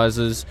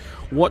exercises.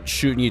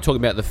 You talk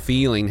about the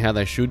feeling, how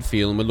they should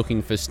feel, and we're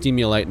looking for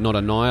stimulate, not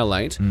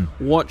annihilate.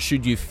 What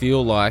should you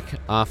feel like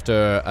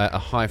after a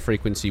high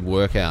frequency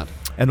workout?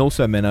 And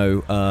also,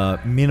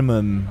 Menno,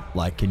 minimum,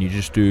 like, can you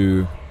just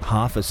do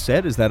half a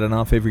set? Is that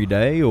enough every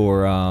day,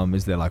 or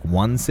is there like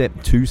 1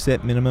 set, 2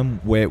 set minimum?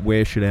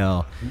 Where should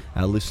our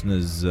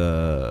listeners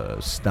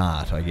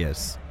start, I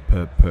guess,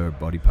 per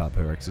body part,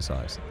 per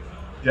exercise?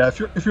 Yeah,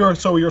 if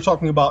you're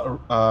talking about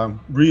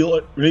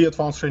really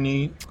advanced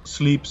training,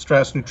 sleep,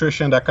 stress,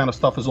 nutrition, that kind of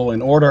stuff is all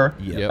in order.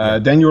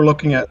 Then you're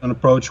looking at an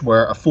approach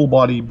where a full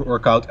body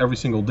workout every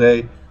single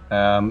day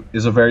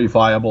is a very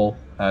viable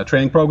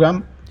training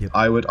program.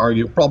 I would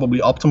argue probably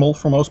optimal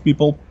for most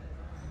people,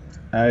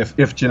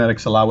 if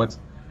genetics allow it.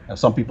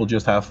 Some people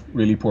just have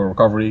really poor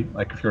recovery.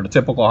 Like if you're the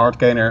typical hard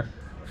gainer,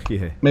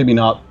 maybe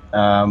not.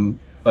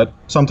 But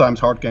sometimes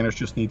hard gainers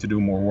just need to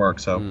do more work,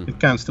 so it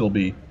can still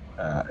be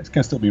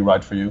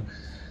right for you.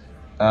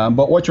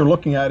 But what you're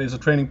looking at is a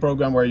training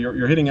program where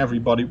you're hitting every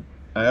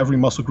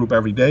muscle group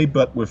every day,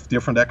 but with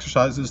different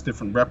exercises,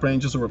 different rep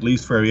ranges, or at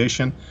least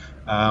variation.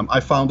 I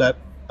found that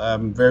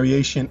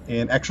variation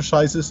in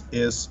exercises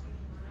is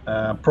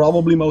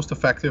probably most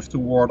effective to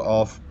ward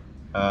off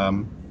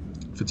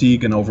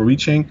fatigue and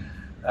overreaching.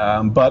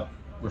 But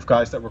with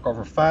guys that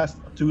recover fast,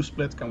 a 2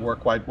 split can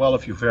work quite well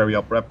if you vary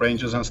up rep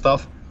ranges and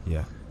stuff.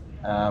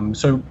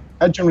 So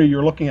generally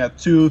you're looking at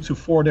 2 to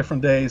 4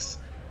 different days.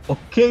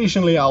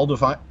 Occasionally I'll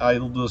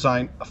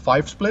design a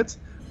 5 split,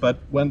 but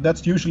when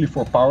that's usually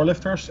for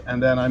powerlifters,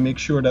 and then I make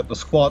sure that the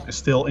squat is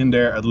still in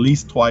there at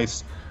least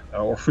twice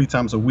or 3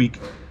 times a week.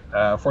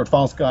 For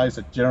advanced guys,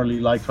 I generally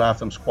like to have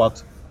them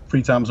squat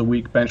 3 times a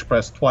week, bench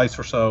press twice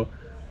or so,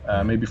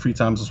 maybe 3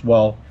 times as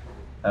well,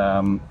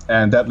 and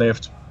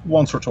deadlift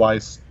once or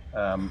twice.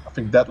 I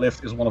think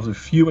deadlift is one of the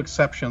few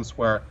exceptions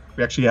where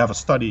we actually have a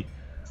study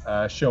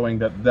showing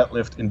that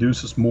deadlift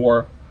induces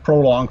more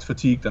prolonged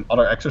fatigue than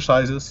other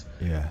exercises.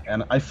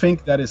 And I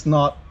think that is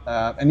not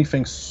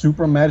anything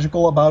super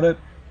magical about it.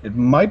 It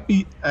might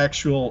be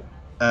actual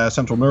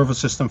central nervous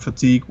system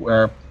fatigue,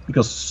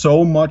 because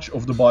so much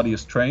of the body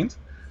is trained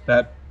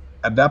that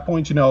at that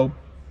point,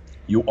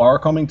 you are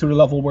coming to the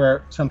level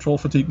where central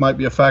fatigue might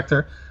be a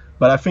factor.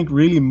 But I think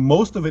really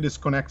most of it is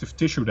connective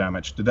tissue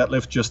damage. The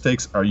deadlift just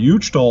takes a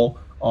huge toll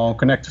on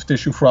connective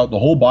tissue throughout the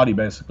whole body,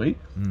 basically,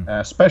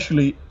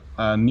 especially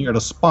near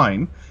the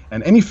spine,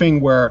 and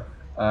anything where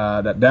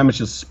that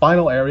damages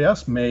spinal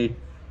areas may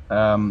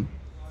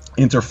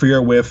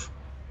interfere with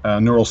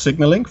neural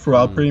signaling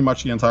throughout pretty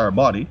much the entire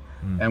body.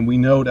 And we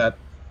know that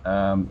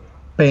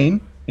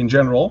pain in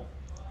general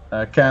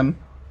can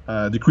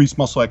decrease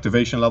muscle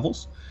activation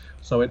levels.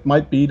 So it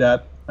might be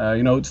that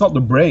it's not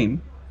the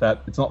brain,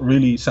 that it's not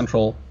really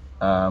central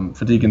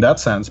fatigue in that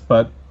sense,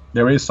 but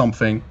there is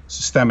something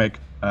systemic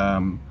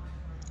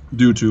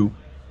due to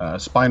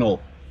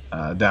spinal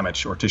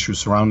damage or tissue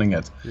surrounding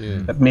it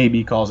that may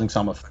be causing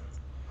some effect.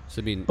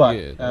 So you're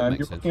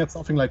looking at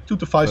something like 2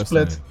 to 5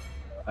 split,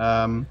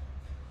 and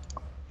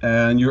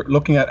you're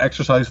looking at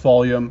exercise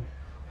volume.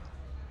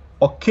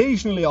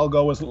 Occasionally I'll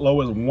go as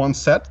low as 1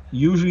 set.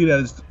 Usually that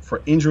is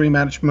for injury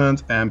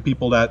management and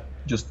people that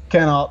just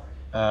cannot.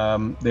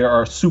 They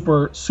are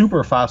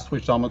super fast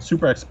twitch dominant,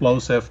 super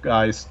explosive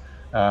guys,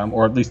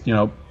 or at least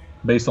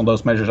based on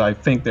those measures, I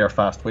think they're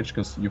fast twitch,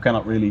 because you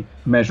cannot really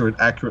measure it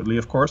accurately,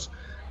 of course,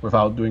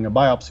 without doing a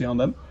biopsy on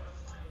them.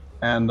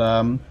 And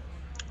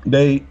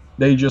they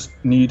just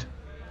need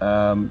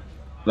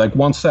like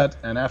 1 set,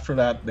 and after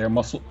that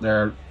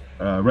their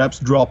reps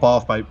drop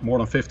off by more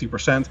than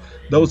 50%.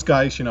 Those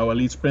guys,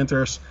 elite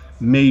sprinters,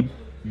 may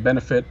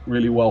benefit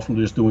really well from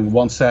just doing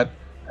 1 set,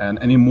 and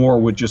any more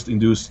would just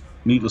induce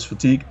needless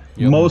fatigue.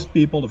 Most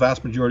people, the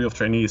vast majority of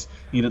trainees,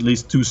 need at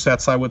least 2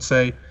 sets, I would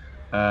say,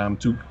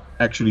 to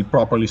actually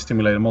properly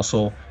stimulate a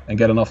muscle and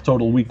get enough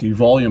total weekly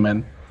volume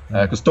in,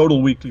 because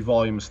total weekly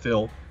volume is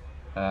still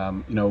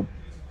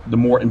the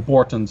more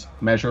important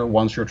measure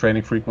once your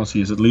training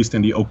frequency is at least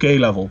in the okay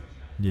level.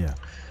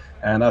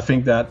 And I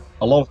think that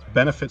a lot of the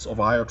benefits of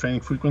a higher training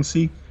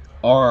frequency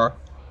are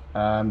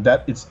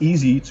that it's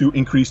easy to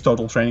increase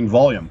total training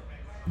volume.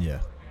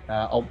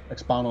 I'll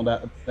expound on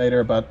that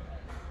later, but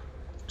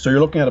so you're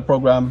looking at a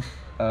program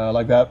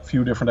like that,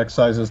 few different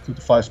exercises, 2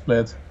 to 5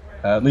 split,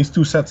 at least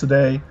 2 sets a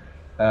day,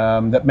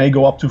 that may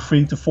go up to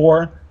 3 to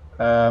 4,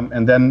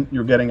 and then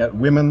you're getting at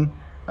women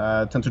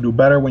tend to do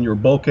better when you're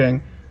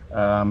bulking,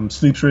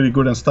 sleep's really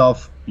good and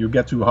stuff. You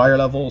get to higher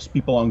levels.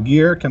 People on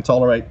gear can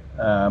tolerate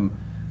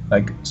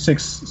like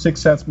 6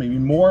 sets, maybe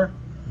more.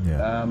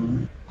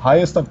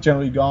 Highest I've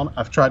generally gone,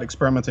 I've tried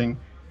experimenting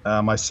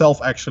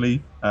myself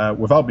actually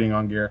without being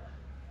on gear,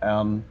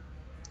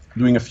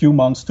 doing a few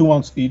months, 2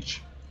 months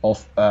each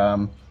of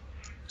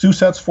 2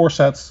 sets, 4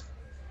 sets,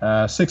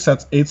 6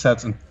 sets, 8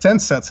 sets, and 10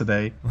 sets a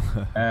day.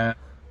 And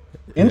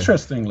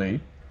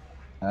interestingly,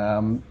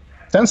 10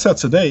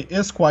 sets a day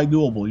is quite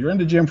doable. You're in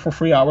the gym for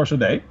 3 hours a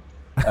day.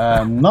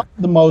 Not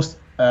the most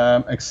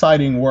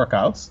exciting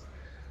workouts,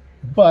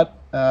 but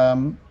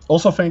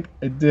also think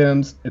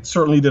it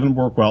certainly didn't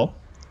work well.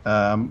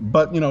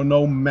 But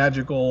no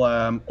magical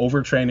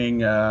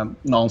overtraining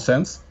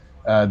nonsense.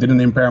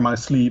 Didn't impair my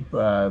sleep.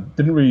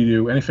 Didn't really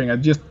do anything.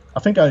 I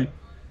think I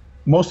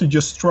mostly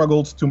just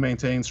struggled to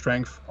maintain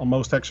strength on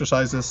most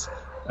exercises.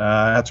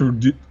 I had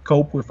to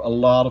cope with a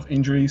lot of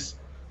injuries,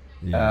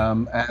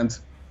 and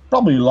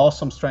probably lost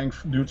some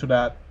strength due to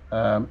that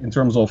in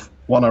terms of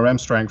 1RM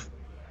strength.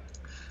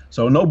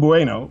 So no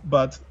bueno,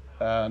 but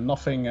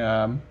nothing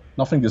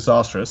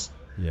disastrous.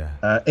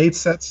 8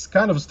 sets,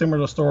 kind of a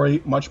similar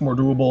story, much more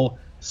doable.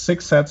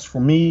 6 sets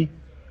for me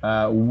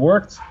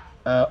worked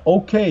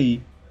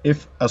okay,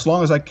 as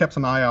long as I kept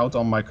an eye out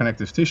on my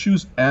connective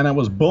tissues and I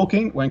was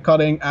bulking when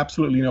cutting.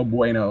 Absolutely no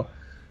bueno.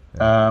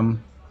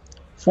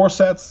 4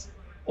 sets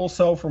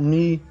also for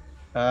me,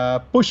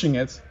 pushing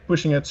it.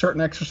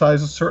 Certain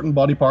exercises, certain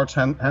body parts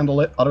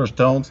handle it, others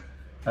don't.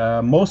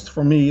 Most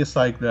for me is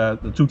like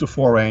the 2 to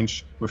 4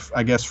 range, with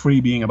I guess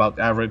 3 being about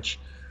average.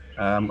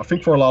 I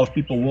think for a lot of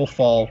people will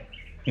fall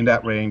in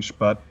that range,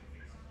 but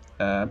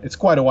it's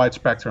quite a wide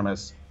spectrum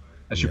as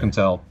you can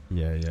tell.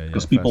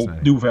 Because people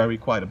do vary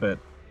quite a bit.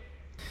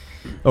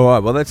 All right,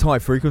 well, that's high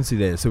frequency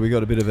there. So we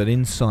got a bit of an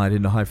insight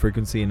into high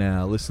frequency in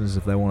our listeners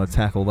if they want to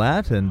tackle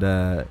that. And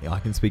I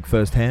can speak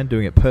firsthand,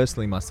 doing it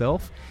personally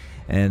myself.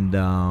 And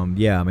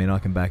I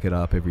can back it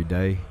up every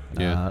day.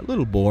 A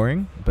little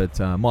boring, but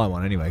my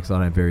one anyway, because I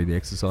don't vary the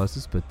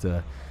exercises. But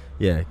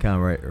can't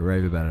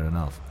rave about it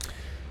enough.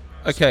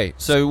 Okay,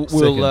 so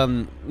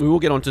we will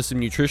get onto some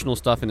nutritional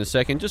stuff in a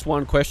second. Just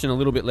one question, a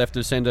little bit left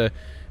of center.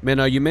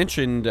 Menno, you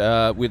mentioned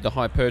with the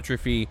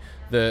hypertrophy,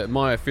 the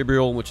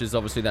myofibril, which is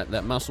obviously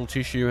that muscle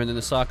tissue, and then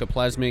the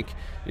sarcoplasmic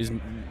is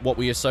what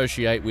we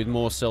associate with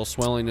more cell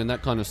swelling and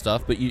that kind of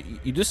stuff. But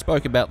you just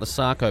spoke about the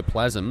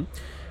sarcoplasm.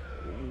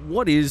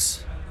 What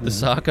is the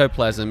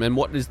sarcoplasm, and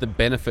what is the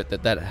benefit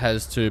that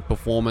has to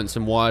performance,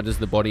 and why does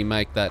the body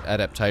make that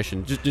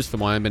adaptation? Just for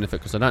my own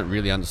benefit, because I don't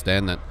really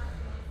understand that.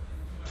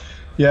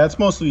 Yeah, it's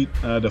mostly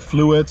the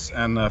fluids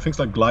and things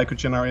like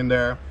glycogen are in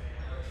there.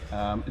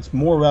 It's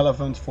more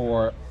relevant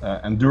for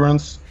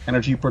endurance,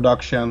 energy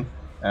production,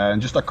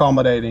 and just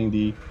accommodating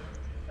the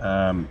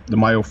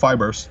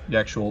myofibers, the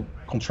actual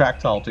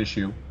contractile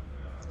tissue,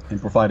 in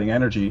providing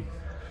energy.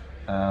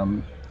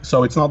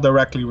 So it's not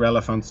directly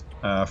relevant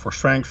for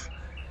strength.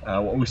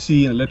 What we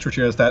see in the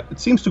literature is that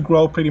it seems to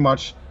grow pretty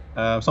much.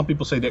 Some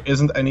people say there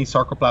isn't any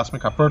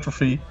sarcoplasmic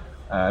hypertrophy.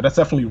 That's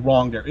definitely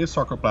wrong. There is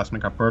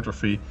sarcoplasmic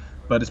hypertrophy,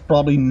 but it's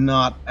probably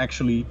not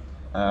actually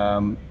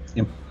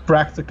in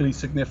practically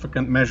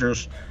significant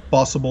measures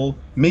possible,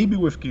 maybe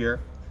with gear,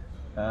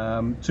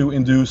 to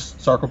induce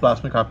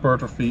sarcoplasmic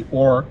hypertrophy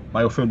or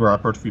myofibrillar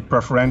hypertrophy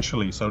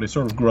preferentially. So they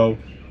sort of grow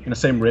in the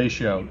same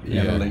ratio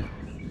generally.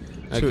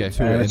 Okay.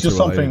 It's just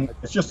something.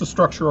 It's just the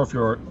structure of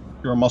your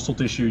muscle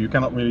tissue. You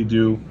cannot really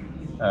do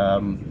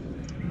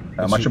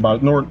much about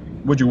it, nor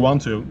would you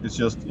want to. It's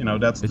just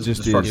that's the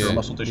structure of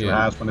muscle tissue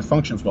has when it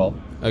functions well.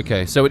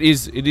 Okay, so it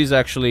is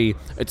actually,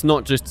 it's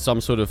not just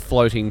some sort of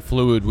floating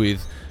fluid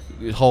with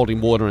holding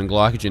water and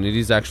glycogen. It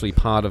is actually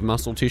part of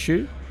muscle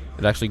tissue.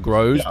 It actually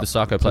grows. The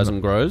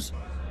sarcoplasm grows.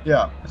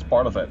 Yeah, it's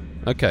part of it.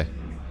 Okay,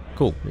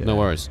 cool. No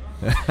worries.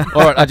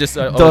 All right, I just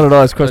dotted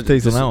I's, crossed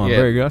T's on that one.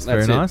 Very good.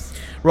 Very nice.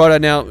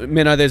 Right now,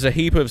 Menno, there's a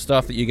heap of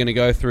stuff that you're going to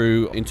go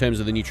through in terms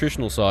of the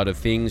nutritional side of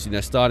things.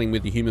 Starting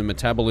with the human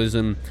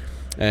metabolism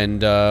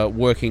and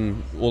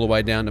working all the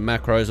way down to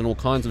macros and all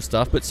kinds of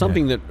stuff. But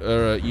something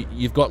that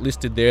you've got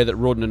listed there that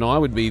Rawdon and I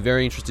would be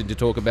very interested to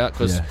talk about,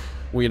 because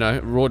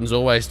Rawdon's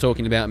always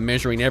talking about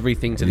measuring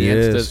everything to the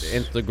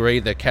nth degree,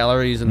 the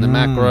calories and the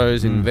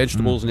macros and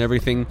vegetables and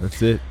everything.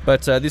 That's it.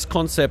 But this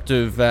concept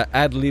of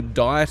ad lib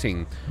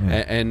dieting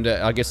and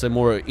I guess a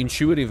more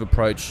intuitive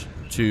approach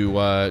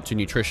to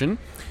nutrition.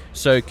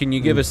 So can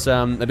you give us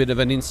a bit of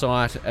an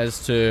insight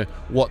as to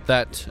what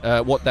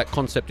that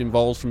concept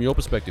involves from your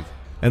perspective?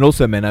 And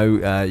also,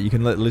 Menno, you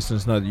can let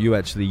listeners know that you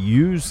actually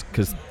use,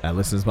 because our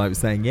listeners might be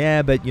saying,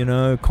 but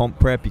comp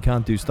prep, you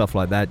can't do stuff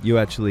like that. You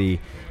actually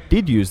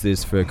did use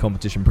this for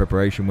competition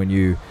preparation when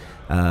you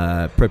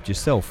prepped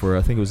yourself for,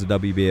 I think it was the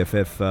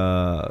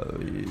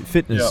WBFF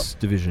fitness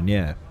division,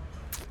 Yeah,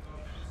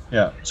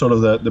 sort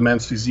of the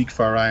men's physique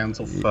variant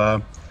of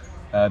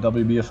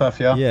WBFF,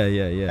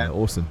 Yeah,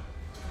 awesome.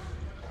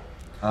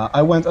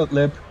 I went ad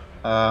lib,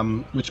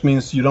 which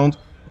means you don't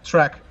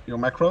track your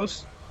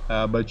macros,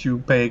 but you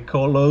pay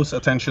close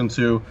attention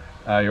to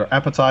your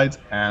appetite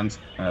and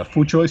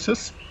food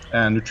choices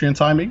and nutrient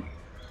timing,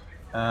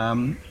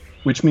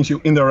 which means you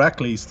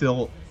indirectly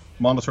still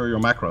monitor your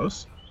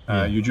macros.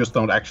 You just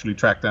don't actually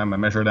track them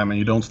and measure them, and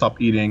you don't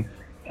stop eating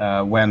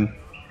when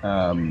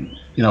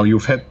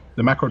you've hit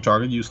the macro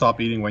target. You stop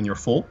eating when you're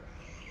full.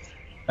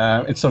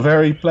 It's a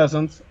very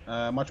pleasant,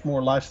 much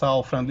more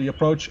lifestyle-friendly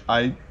approach.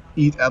 I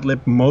eat ad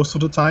lib most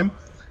of the time.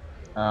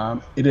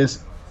 It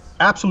is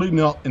absolutely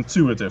not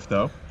intuitive,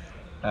 though.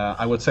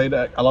 I would say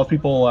that a lot of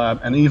people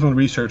and even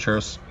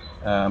researchers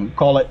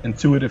call it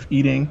intuitive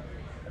eating.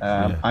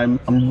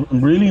 I'm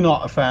really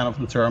not a fan of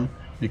the term,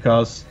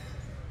 because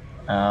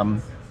a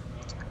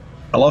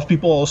lot of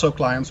people, also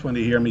clients, when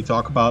they hear me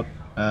talk about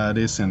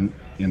this in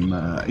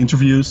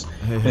interviews,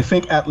 they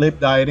think ad lib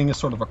dieting is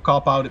sort of a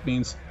cop-out. It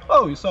means,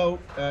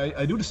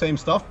 I do the same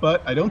stuff,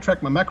 but I don't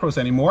track my macros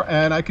anymore,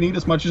 and I can eat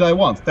as much as I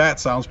want.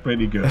 That sounds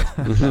pretty good.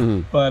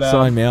 But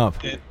sign me up.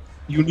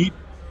 You need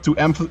to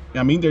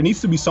there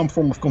needs to be some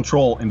form of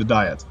control in the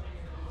diet.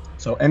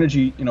 So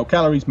energy,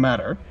 calories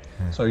matter.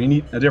 So you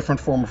need a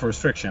different form of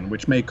restriction,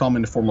 which may come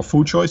in the form of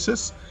food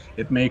choices.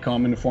 It may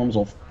come in the forms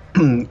of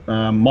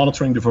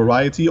monitoring the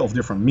variety of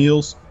different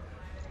meals,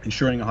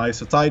 ensuring a high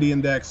satiety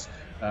index,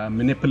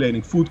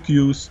 manipulating food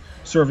cues,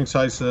 serving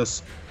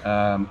sizes,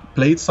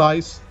 plate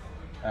size,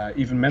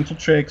 even mental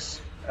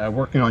tricks,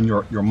 working on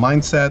your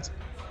mindset,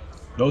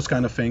 those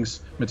kind of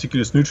things.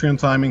 Meticulous nutrient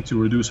timing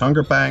to reduce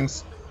hunger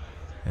pangs.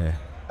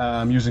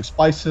 Using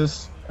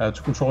spices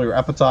to control your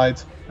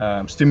appetite.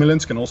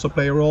 Stimulants can also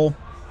play a role,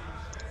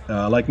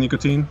 like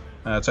nicotine.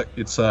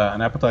 It's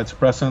an appetite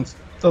suppressant.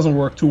 It doesn't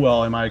work too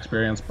well in my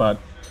experience, but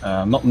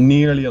not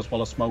nearly as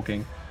well as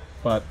smoking.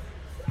 But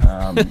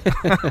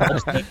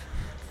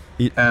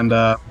and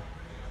I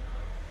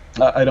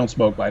don't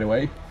smoke, by the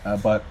way.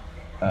 But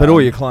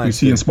all your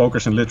clients you see in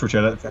smokers in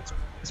literature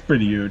it's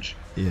pretty huge.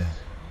 Yeah.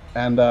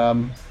 And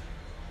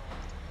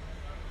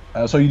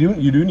so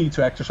you do need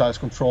to exercise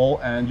control,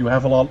 and you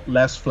have a lot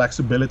less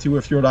flexibility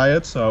with your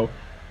diet. So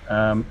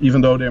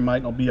even though there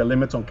might not be a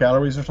limit on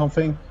calories or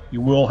something,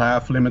 you will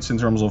have limits in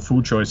terms of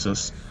food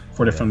choices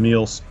for different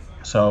meals.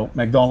 So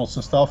McDonald's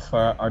and stuff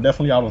are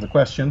definitely out of the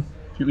question.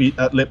 If you eat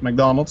ad lib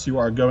McDonald's, you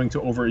are going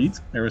to overeat.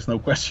 There is no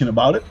question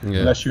about it.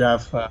 Unless you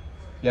have the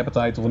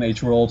appetite of an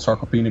 8-year-old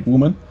sarcopenic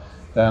woman,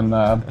 then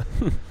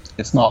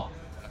it's not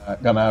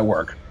gonna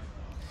work.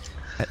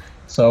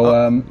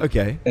 So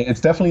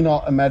it's definitely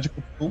not a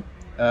magical tool.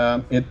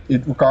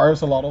 It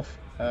requires a lot of.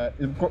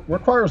 It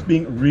requires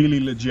being really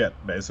legit.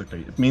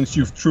 Basically, it means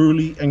you're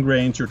truly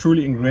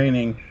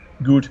ingraining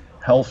good,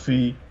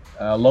 healthy,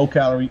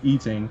 low-calorie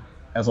eating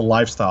as a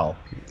lifestyle,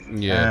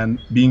 and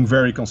being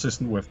very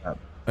consistent with that.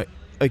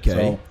 Okay.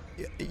 So,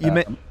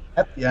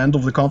 at the end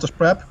of the contest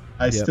prep,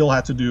 I still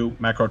had to do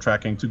macro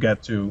tracking to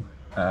get to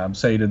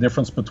say the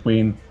difference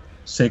between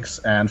 6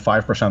 and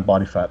 5%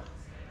 body fat.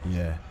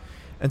 Yeah,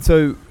 and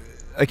so.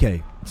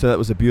 Okay, so that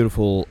was a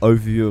beautiful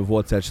overview of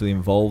what's actually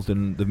involved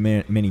in the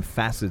many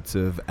facets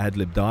of ad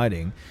lib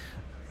dieting.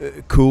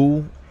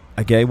 Cool.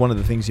 Okay, one of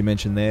the things you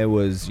mentioned there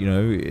was,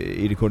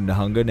 eat according to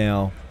hunger.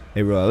 Now,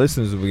 our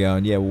listeners will be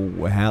going, yeah,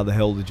 well, how the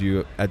hell did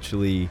you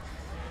actually,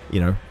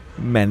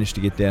 manage to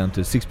get down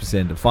to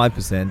 6% or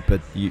 5%, but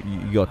you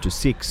got to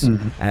 6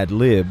 ad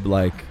lib?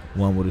 Like,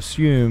 one would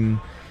assume,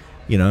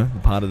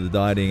 part of the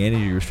dieting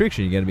energy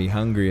restriction, you're going to be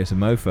hungry as a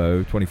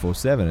mofo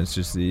 24/7.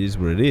 It is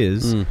what it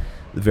is. It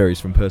varies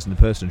from person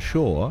to person,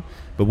 sure.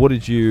 But how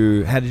did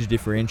you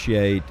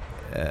differentiate?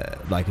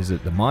 Is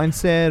it the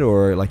mindset,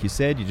 or like you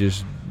said, you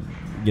just,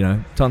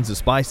 tons of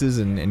spices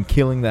and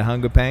killing the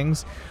hunger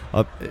pangs?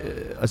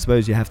 I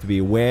suppose you have to be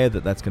aware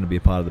that that's going to be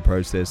a part of the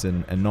process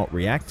and not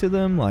react to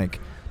them. Like,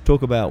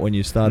 talk about when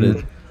you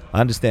started. I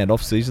understand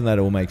off season, that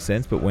all makes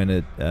sense, but when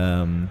it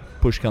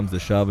push comes to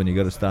shove and you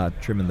got to start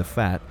trimming the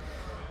fat,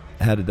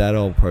 how did that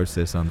whole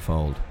process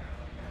unfold?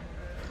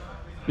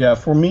 Yeah,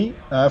 for me,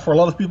 for a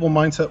lot of people,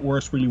 mindset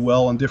works really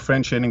well in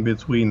differentiating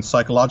between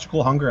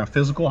psychological hunger and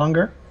physical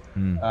hunger,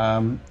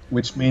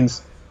 which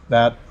means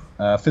that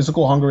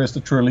physical hunger is the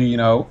truly, in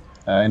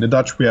the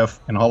Dutch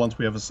in Holland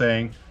we have a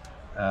saying,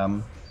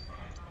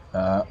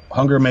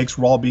 hunger makes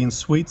raw beans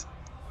sweet.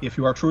 If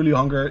you are truly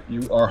hungry,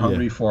 you are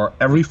hungry for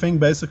everything,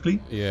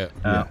 basically.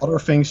 Other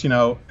things,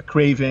 a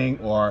craving,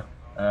 or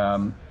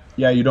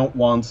you don't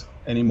want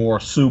any more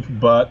soup,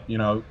 but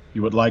you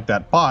would like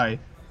that pie.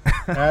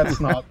 That's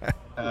not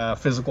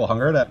physical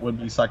hunger. That would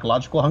be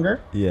psychological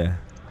hunger. Yeah.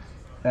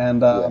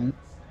 And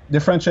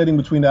differentiating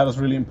between that is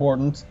really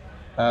important.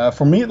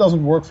 For me, it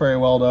doesn't work very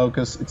well though,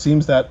 because it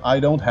seems that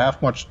I don't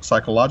have much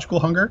psychological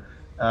hunger.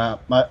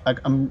 My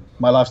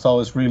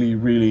lifestyle is really,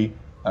 really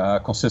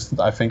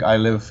consistent. I think I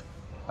live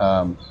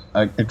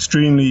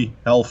extremely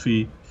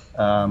healthy,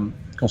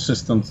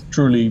 consistent,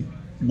 truly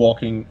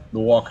walking the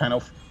walk, kind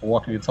of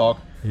walking the talk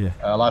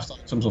lifestyle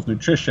in terms of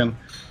nutrition,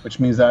 which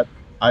means that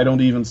I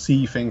don't even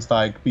see things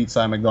like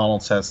pizza and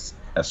McDonald's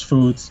as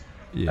foods.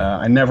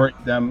 I never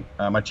eat them.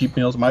 My cheat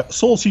meals, my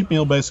sole cheat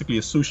meal basically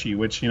is sushi,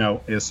 which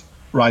is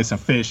rice and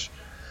fish.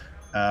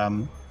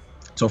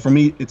 So for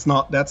me,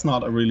 that's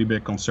not a really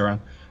big concern.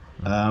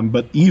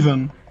 But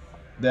even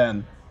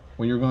then,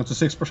 when you're going to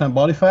 6%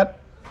 body fat,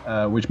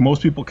 which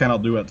most people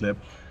cannot do at lib,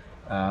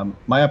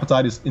 my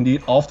appetite is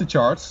indeed off the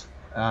charts.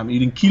 I'm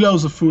eating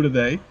kilos of food a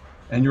day,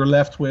 and you're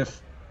left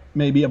with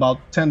maybe about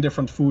 10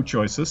 different food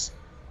choices.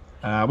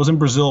 I was in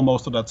Brazil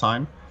most of that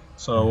time,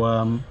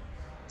 so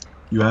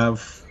you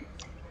have,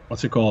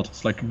 what's it called?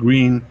 It's like a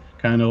green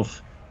kind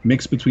of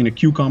mix between a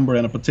cucumber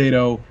and a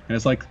potato, and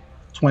it's like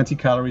 20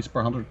 calories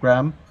per 100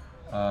 gram.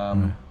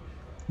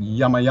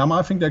 Yama yama,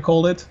 I think they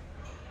called it.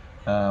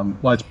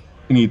 Well,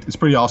 it's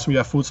pretty awesome. You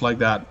have foods like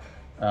that.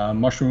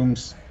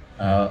 Mushrooms,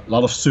 a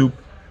lot of soup,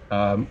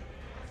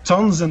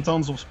 tons and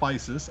tons of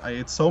spices. I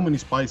ate so many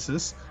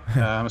spices,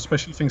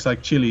 especially things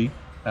like chili,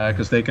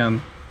 because they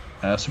can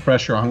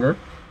suppress your hunger.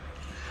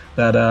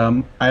 That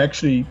I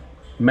actually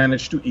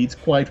managed to eat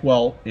quite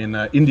well in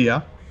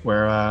India,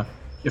 where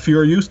if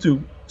you're used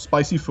to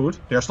spicy food,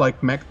 there's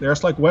like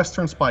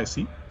Western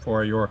spicy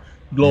for your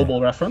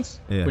global reference,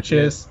 which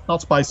is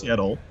not spicy at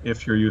all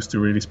if you're used to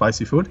really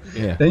spicy food.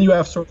 Then you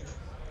have sort of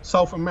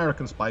South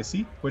American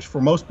spicy, which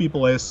for most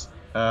people is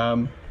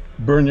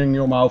burning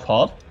your mouth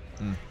hot.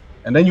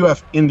 And then you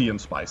have Indian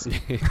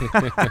spicy,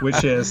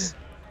 which is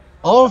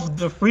off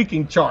the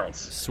freaking charts.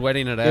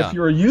 Sweating it out. If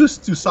you're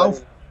used to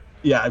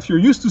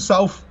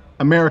South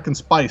American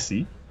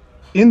spicy,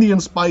 Indian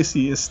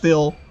spicy is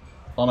still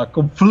on a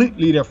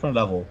completely different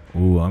level.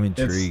 Ooh, I'm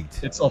intrigued.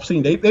 It's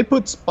obscene. They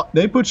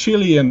put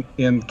chili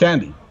in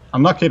candy.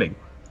 I'm not kidding.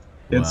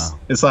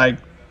 It's like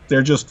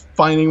they're just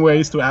finding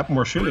ways to add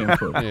more chili in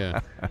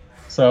food.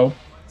 So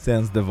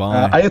sounds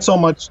divine. I ate so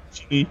much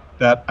chili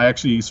that I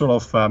actually sort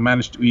of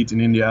managed to eat in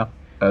India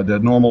the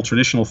normal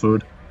traditional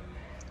food.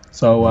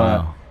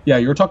 So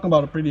you're talking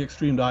about a pretty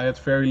extreme diet,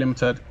 very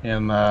limited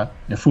in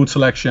food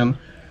selection,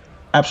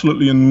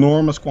 absolutely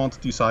enormous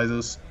quantity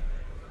sizes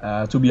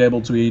to be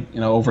able to eat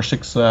over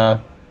 6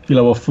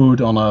 kilo of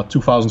food on a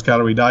 2,000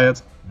 calorie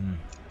diet.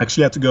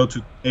 Actually had to go to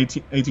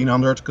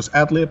 1,800 because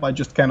ad lib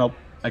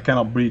I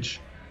cannot breach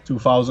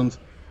 2,000.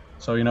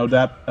 So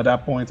that at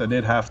that point I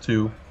did have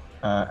to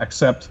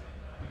accept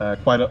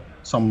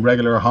some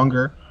regular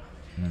hunger,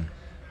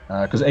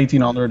 because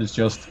 1,800 is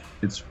just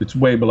it's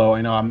way below.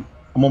 I know I'm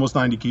almost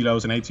 90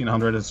 kilos, and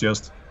 1,800 is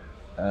just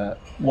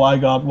why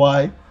God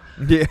why?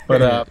 Yeah,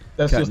 but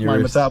that's just my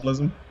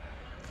metabolism.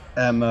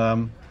 And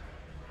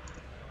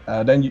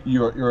then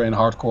you're in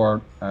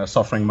hardcore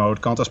suffering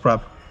mode, contest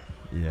prep.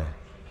 Yeah.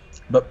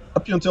 But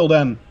up until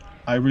then,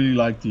 I really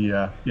like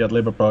the ad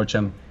lib approach,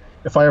 and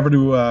if I ever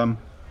do a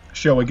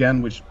show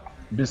again, which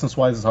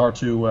business-wise is hard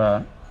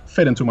to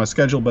fit into my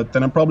schedule, but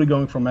then I'm probably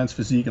going for men's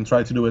physique and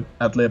try to do it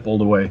ad lib all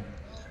the way.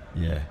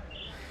 Yeah,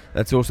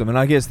 that's awesome. And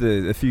I guess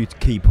the few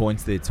key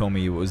points there,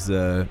 Tommy, was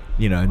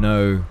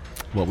no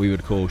what we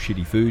would call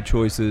shitty food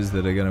choices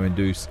that are going to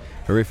induce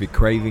horrific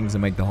cravings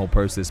and make the whole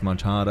process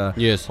much harder.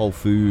 Yes. Whole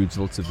foods,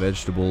 lots of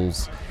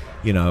vegetables.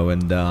 you know,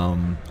 and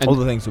all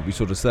the things that we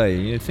sort of say.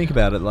 You know, think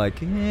about it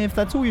like, if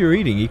that's all you're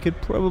eating, you could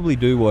probably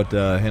do what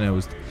Menno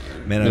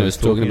was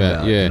talking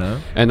about. Yeah, you know?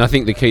 And I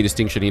think the key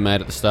distinction he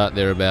made at the start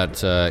there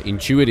about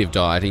intuitive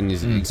dieting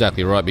is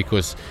exactly right,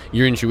 because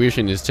your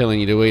intuition is telling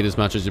you to eat as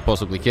much as you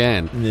possibly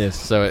can. Yes.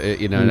 So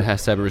it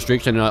has to have a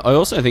restriction. And I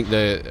also think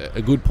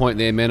a good point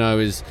there, Menno,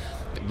 is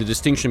the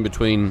distinction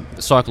between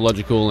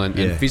psychological and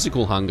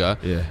physical hunger,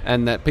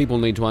 and that people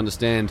need to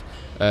understand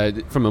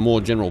from a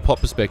more general pop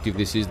perspective,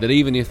 this is that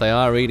even if they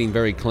are eating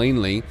very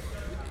cleanly,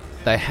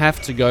 they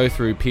have to go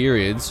through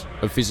periods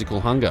of physical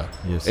hunger.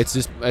 Yes.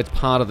 It's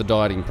part of the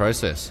dieting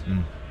process.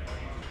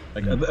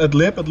 Like at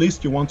LIB, at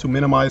least you want to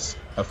minimize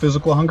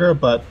physical hunger,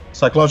 but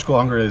psychological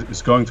hunger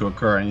is going to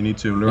occur, and you need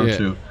to learn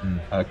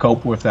to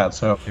cope with that.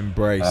 So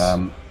embrace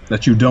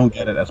that you don't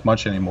get it as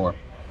much anymore.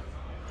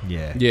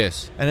 Yeah.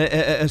 Yes. And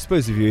I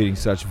suppose if you're eating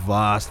such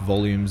vast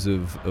volumes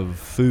of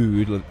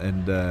food,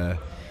 and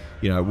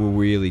it will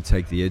really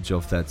take the edge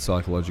off that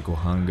psychological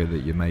hunger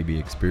that you may be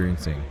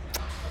experiencing.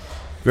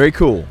 Very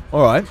cool.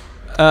 All right.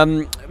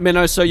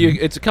 Menno, so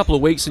it's a couple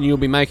of weeks and you'll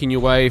be making your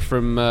way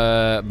from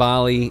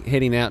Bali,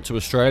 heading out to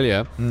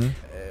Australia.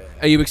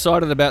 Are you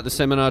excited about the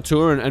seminar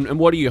tour, and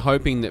what are you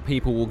hoping that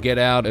people will get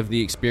out of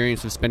the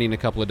experience of spending a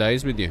couple of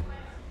days with you?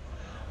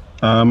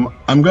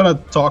 I'm going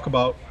to talk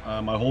about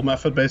my whole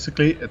method,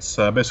 basically. It's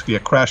basically a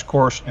crash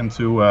course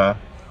into the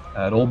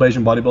whole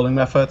Bayesian bodybuilding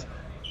method.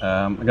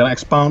 I'm going to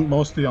expound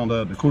mostly on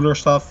the cooler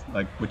stuff,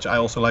 which I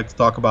also like to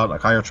talk about,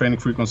 like higher training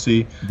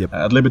frequency,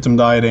 ad libitum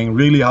dieting,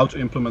 really how to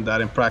implement that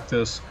in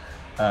practice.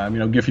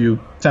 Give you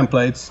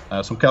templates,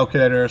 some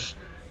calculators.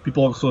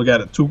 People also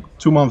get a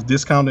two-month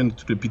discount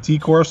into the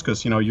PT course,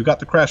 because you got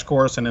the crash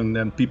course, and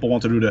then people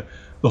want to do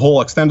the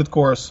whole extended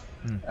course.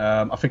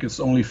 I think it's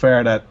only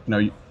fair that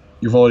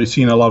you've already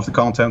seen a lot of the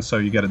content, so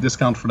you get a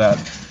discount for that.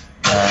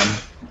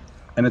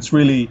 And it's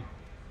really,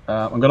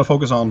 I'm going to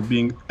focus on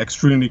being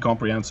extremely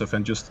comprehensive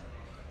and just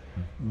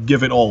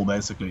give it all,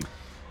 basically.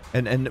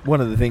 And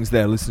one of the things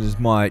that our listeners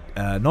might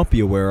not be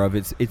aware of,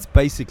 it's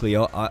basically,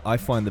 I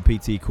find the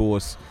PT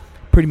course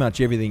pretty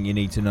much everything you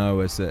need to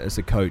know as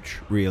a coach,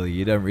 really.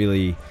 You don't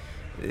really...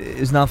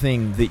 There's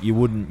nothing that you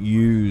wouldn't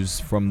use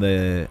from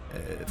the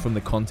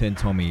content,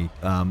 Tommy.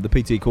 The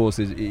PT course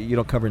you're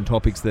not covering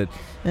topics that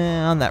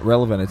aren't that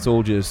relevant. It's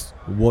all just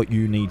what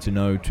you need to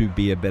know to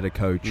be a better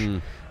coach,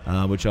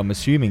 which I'm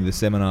assuming the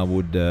seminar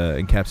would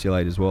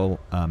encapsulate as well,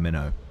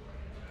 Menno.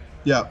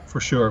 Yeah, for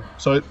sure.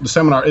 So the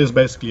seminar is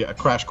basically a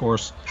crash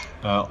course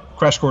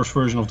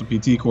version of the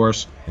PT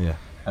course.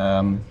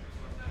 Yeah.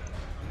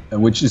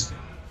 Which is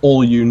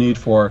all you need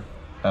for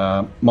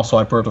muscle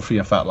hypertrophy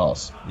and fat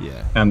loss.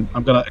 Yeah. And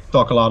I'm going to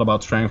talk a lot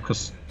about strength,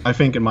 because I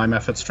think in my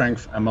method,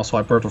 strength and muscle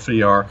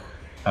hypertrophy are,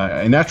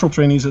 in natural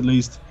trainees at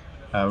least,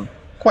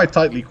 quite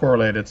tightly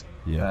correlated.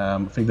 Yeah.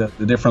 I think that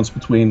the difference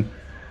between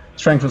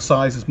strength and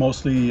size is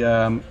mostly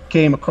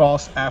came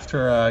across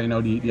after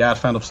the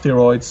advent of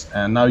steroids,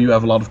 and now you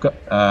have a lot of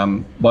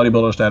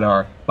bodybuilders that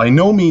are by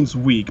no means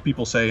weak.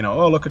 People say,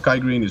 oh, look, Kai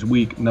Green is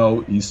weak.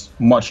 No, he's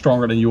much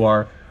stronger than you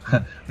are.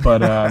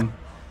 But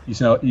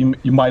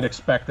you might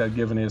expect that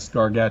given his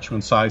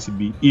gargantuan size, he'd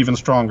be even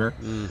stronger.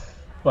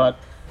 But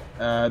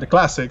in the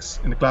classics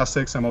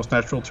and most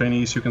natural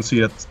trainees, you can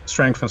see that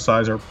strength and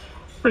size are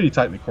pretty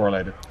tightly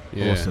correlated.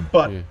 Yeah. Awesome.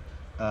 But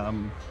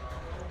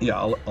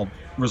I'll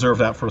reserve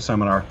that for the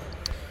seminar.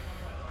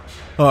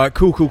 All right,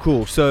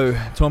 cool. So,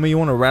 Tommy, you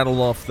want to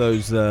rattle off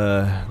those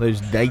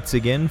dates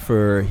again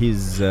for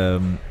his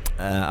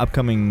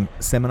upcoming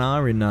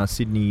seminar in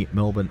Sydney,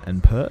 Melbourne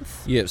and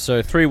Perth? Yeah,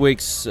 so 3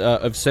 weeks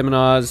of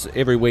seminars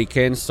every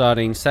weekend,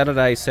 starting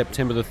Saturday,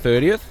 September the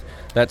 30th.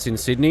 That's in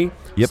Sydney.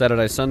 Yep.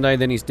 Saturday, Sunday.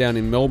 Then he's down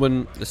in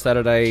Melbourne the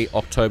Saturday,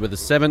 October the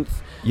 7th.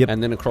 Yep.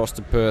 And then across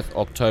to Perth,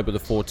 October the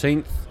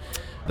 14th.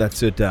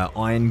 That's at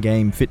Iron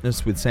Game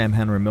Fitness with Sam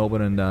Hanna in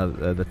Melbourne and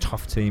the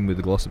Tough Team with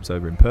the Glossops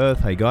over in Perth.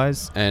 Hey,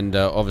 guys. And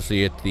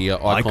obviously at the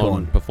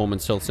Icon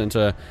Performance Health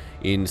Centre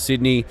in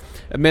Sydney.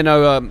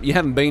 Menno, you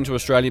haven't been to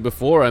Australia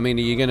before. I mean,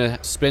 are you going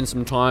to spend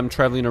some time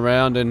travelling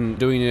around and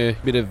doing a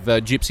bit of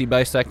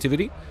gypsy-based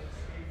activity?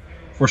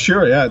 For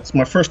sure, yeah. It's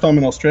my first time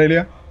in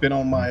Australia. Been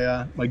on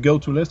my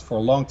go-to list for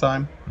a long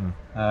time.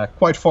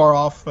 Quite far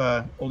off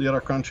all the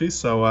other countries,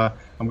 so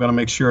I'm going to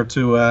make sure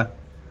to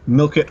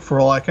milk it for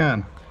all I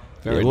can.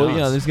 Very well,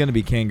 nice. There's going to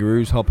be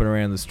kangaroos hopping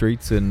around the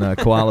streets and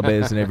koala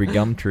bears in every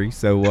gum tree,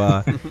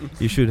 so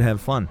you should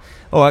have fun.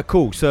 All right,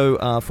 cool.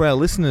 So for our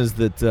listeners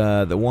that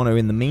want to,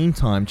 in the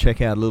meantime, check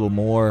out a little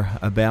more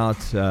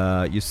about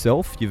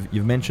yourself,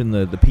 you've mentioned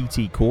the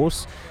PT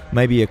course.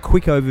 Maybe a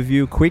quick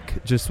overview,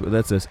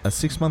 that's a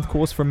 6-month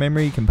course from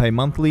memory. You can pay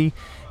monthly.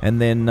 And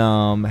then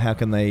how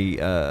can they,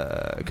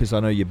 because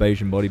I know your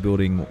Bayesian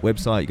bodybuilding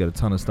website, you got a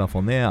ton of stuff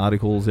on there,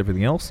 articles,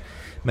 everything else.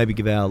 Maybe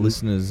give our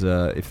listeners,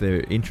 if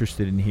they're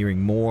interested in hearing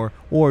more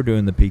or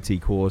doing the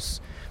PT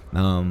course,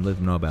 let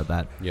them know about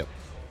that. Yep.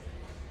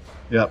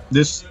 Yeah,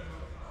 this,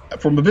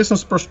 from a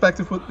business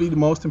perspective, would be the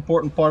most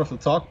important part of the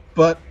talk.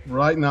 But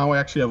right now I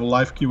actually have a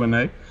live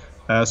Q&A.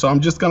 So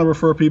I'm just going to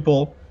refer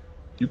people.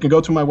 You can go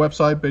to my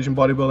website,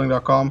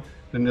 BayesianBodybuilding.com.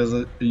 then there's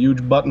a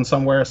huge button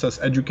somewhere that says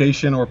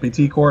education or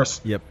PT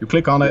course. Yep. You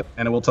click on it,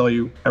 and it will tell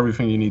you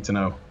everything you need to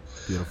know.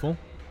 Beautiful.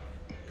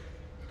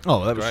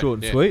 Oh, that was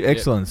short and sweet.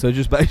 Excellent. So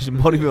just basic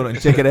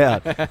bodybuilding. Check it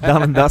out.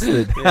 Done and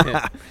dusted.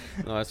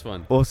 Nice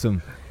one.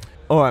 Awesome.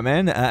 All right,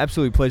 man.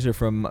 Absolute pleasure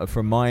from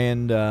my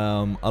end.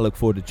 I look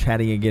forward to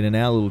chatting again in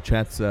our little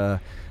chats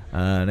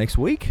next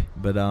week.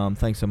 But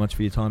thanks so much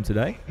for your time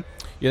today.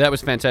 Yeah, that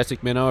was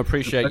fantastic, Menno. I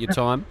appreciate your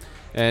time.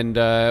 And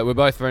we're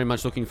both very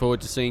much looking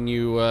forward to seeing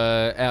you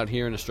out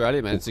here in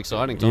Australia, man. It's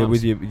exciting times. Yeah,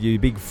 with your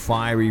big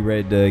fiery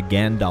red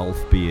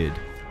Gandalf beard.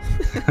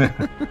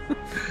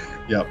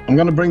 Yeah, I'm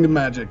going to bring the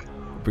magic.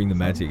 Bring the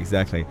magic,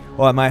 exactly.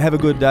 All right, mate, have a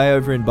good day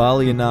over in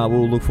Bali, and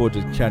we'll look forward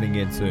to chatting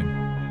again soon.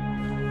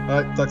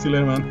 All right, talk to you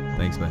later, man.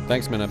 Thanks, man.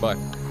 Thanks, Menno. Bye.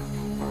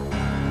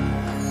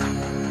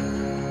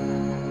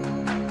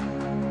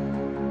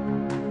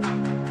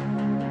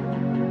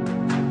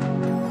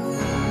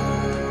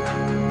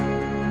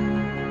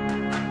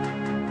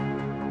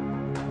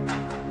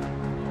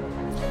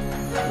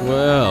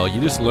 Well,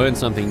 you just learn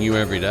something new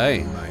every day.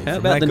 Mate, how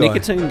about the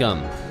nicotine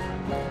gum?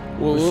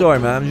 Well, sorry,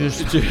 mate.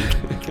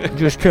 I'm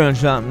just curling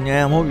something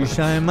now. What you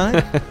saying,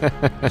 mate?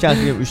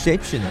 Chucking at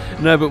reception.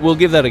 No, but we'll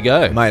give that a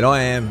go, mate.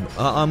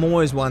 I'm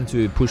always one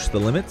to push the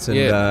limits, and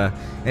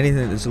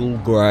anything that's a little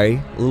grey,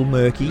 a little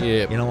murky.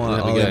 Yeah, you know what?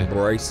 I'll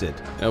embrace it.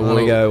 I'm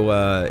gonna go.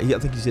 I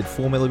think you said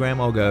 4 milligram.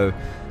 I'll go.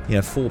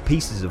 4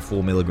 pieces of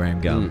 4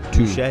 milligram gum.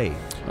 Touche.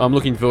 I'm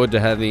looking forward to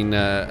having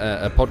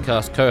a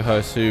podcast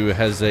co-host who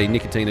has a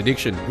nicotine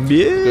addiction.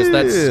 Yes. Because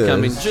that's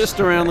coming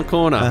just around the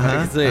corner. I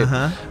can see it.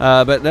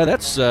 But no,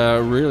 that's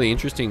really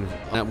interesting,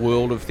 that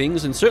world of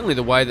things, and certainly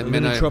the way that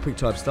Menno... Nootropic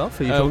type stuff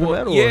are you talking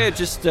about? Or? Yeah,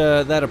 just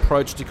that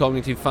approach to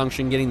cognitive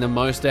function, getting the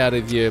most out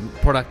of your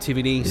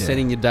productivity,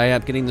 setting your day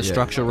up, getting the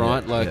structure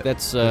right.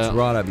 That's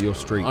right up your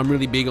street. I'm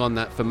really big on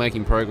that for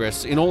making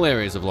progress in all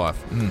areas of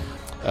life.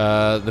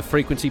 The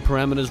frequency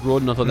parameters,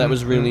 Rod, and I thought that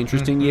was really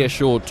interesting. Yeah,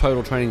 sure,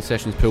 total training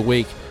sessions per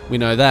week, we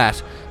know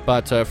that,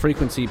 but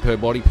frequency per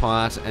body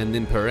part and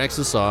then per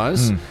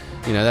exercise,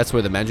 that's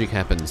where the magic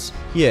happens.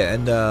 Yeah,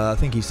 and I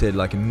think he said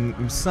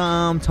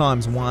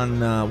sometimes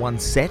one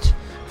set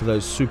for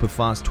those super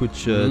fast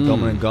twitch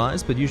dominant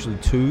guys, but usually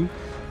 2.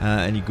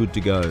 And you're good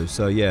to go.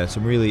 So yeah,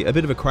 a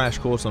bit of a crash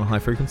course on high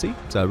frequency.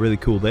 So really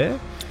cool there.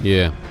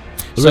 Yeah.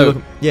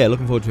 So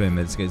looking forward to him.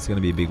 It's going to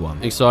be a big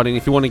one. Exciting.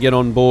 If you want to get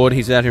on board,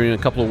 he's out here in a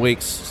couple of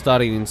weeks,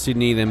 starting in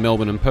Sydney, then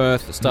Melbourne and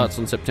Perth. It starts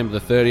on September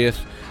the 30th,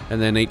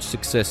 and then each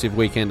successive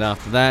weekend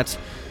after that.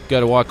 Go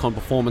to Icon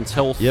Performance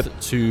Health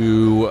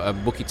to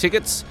book your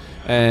tickets,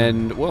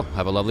 and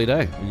have a lovely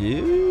day.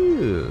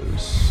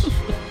 Yes.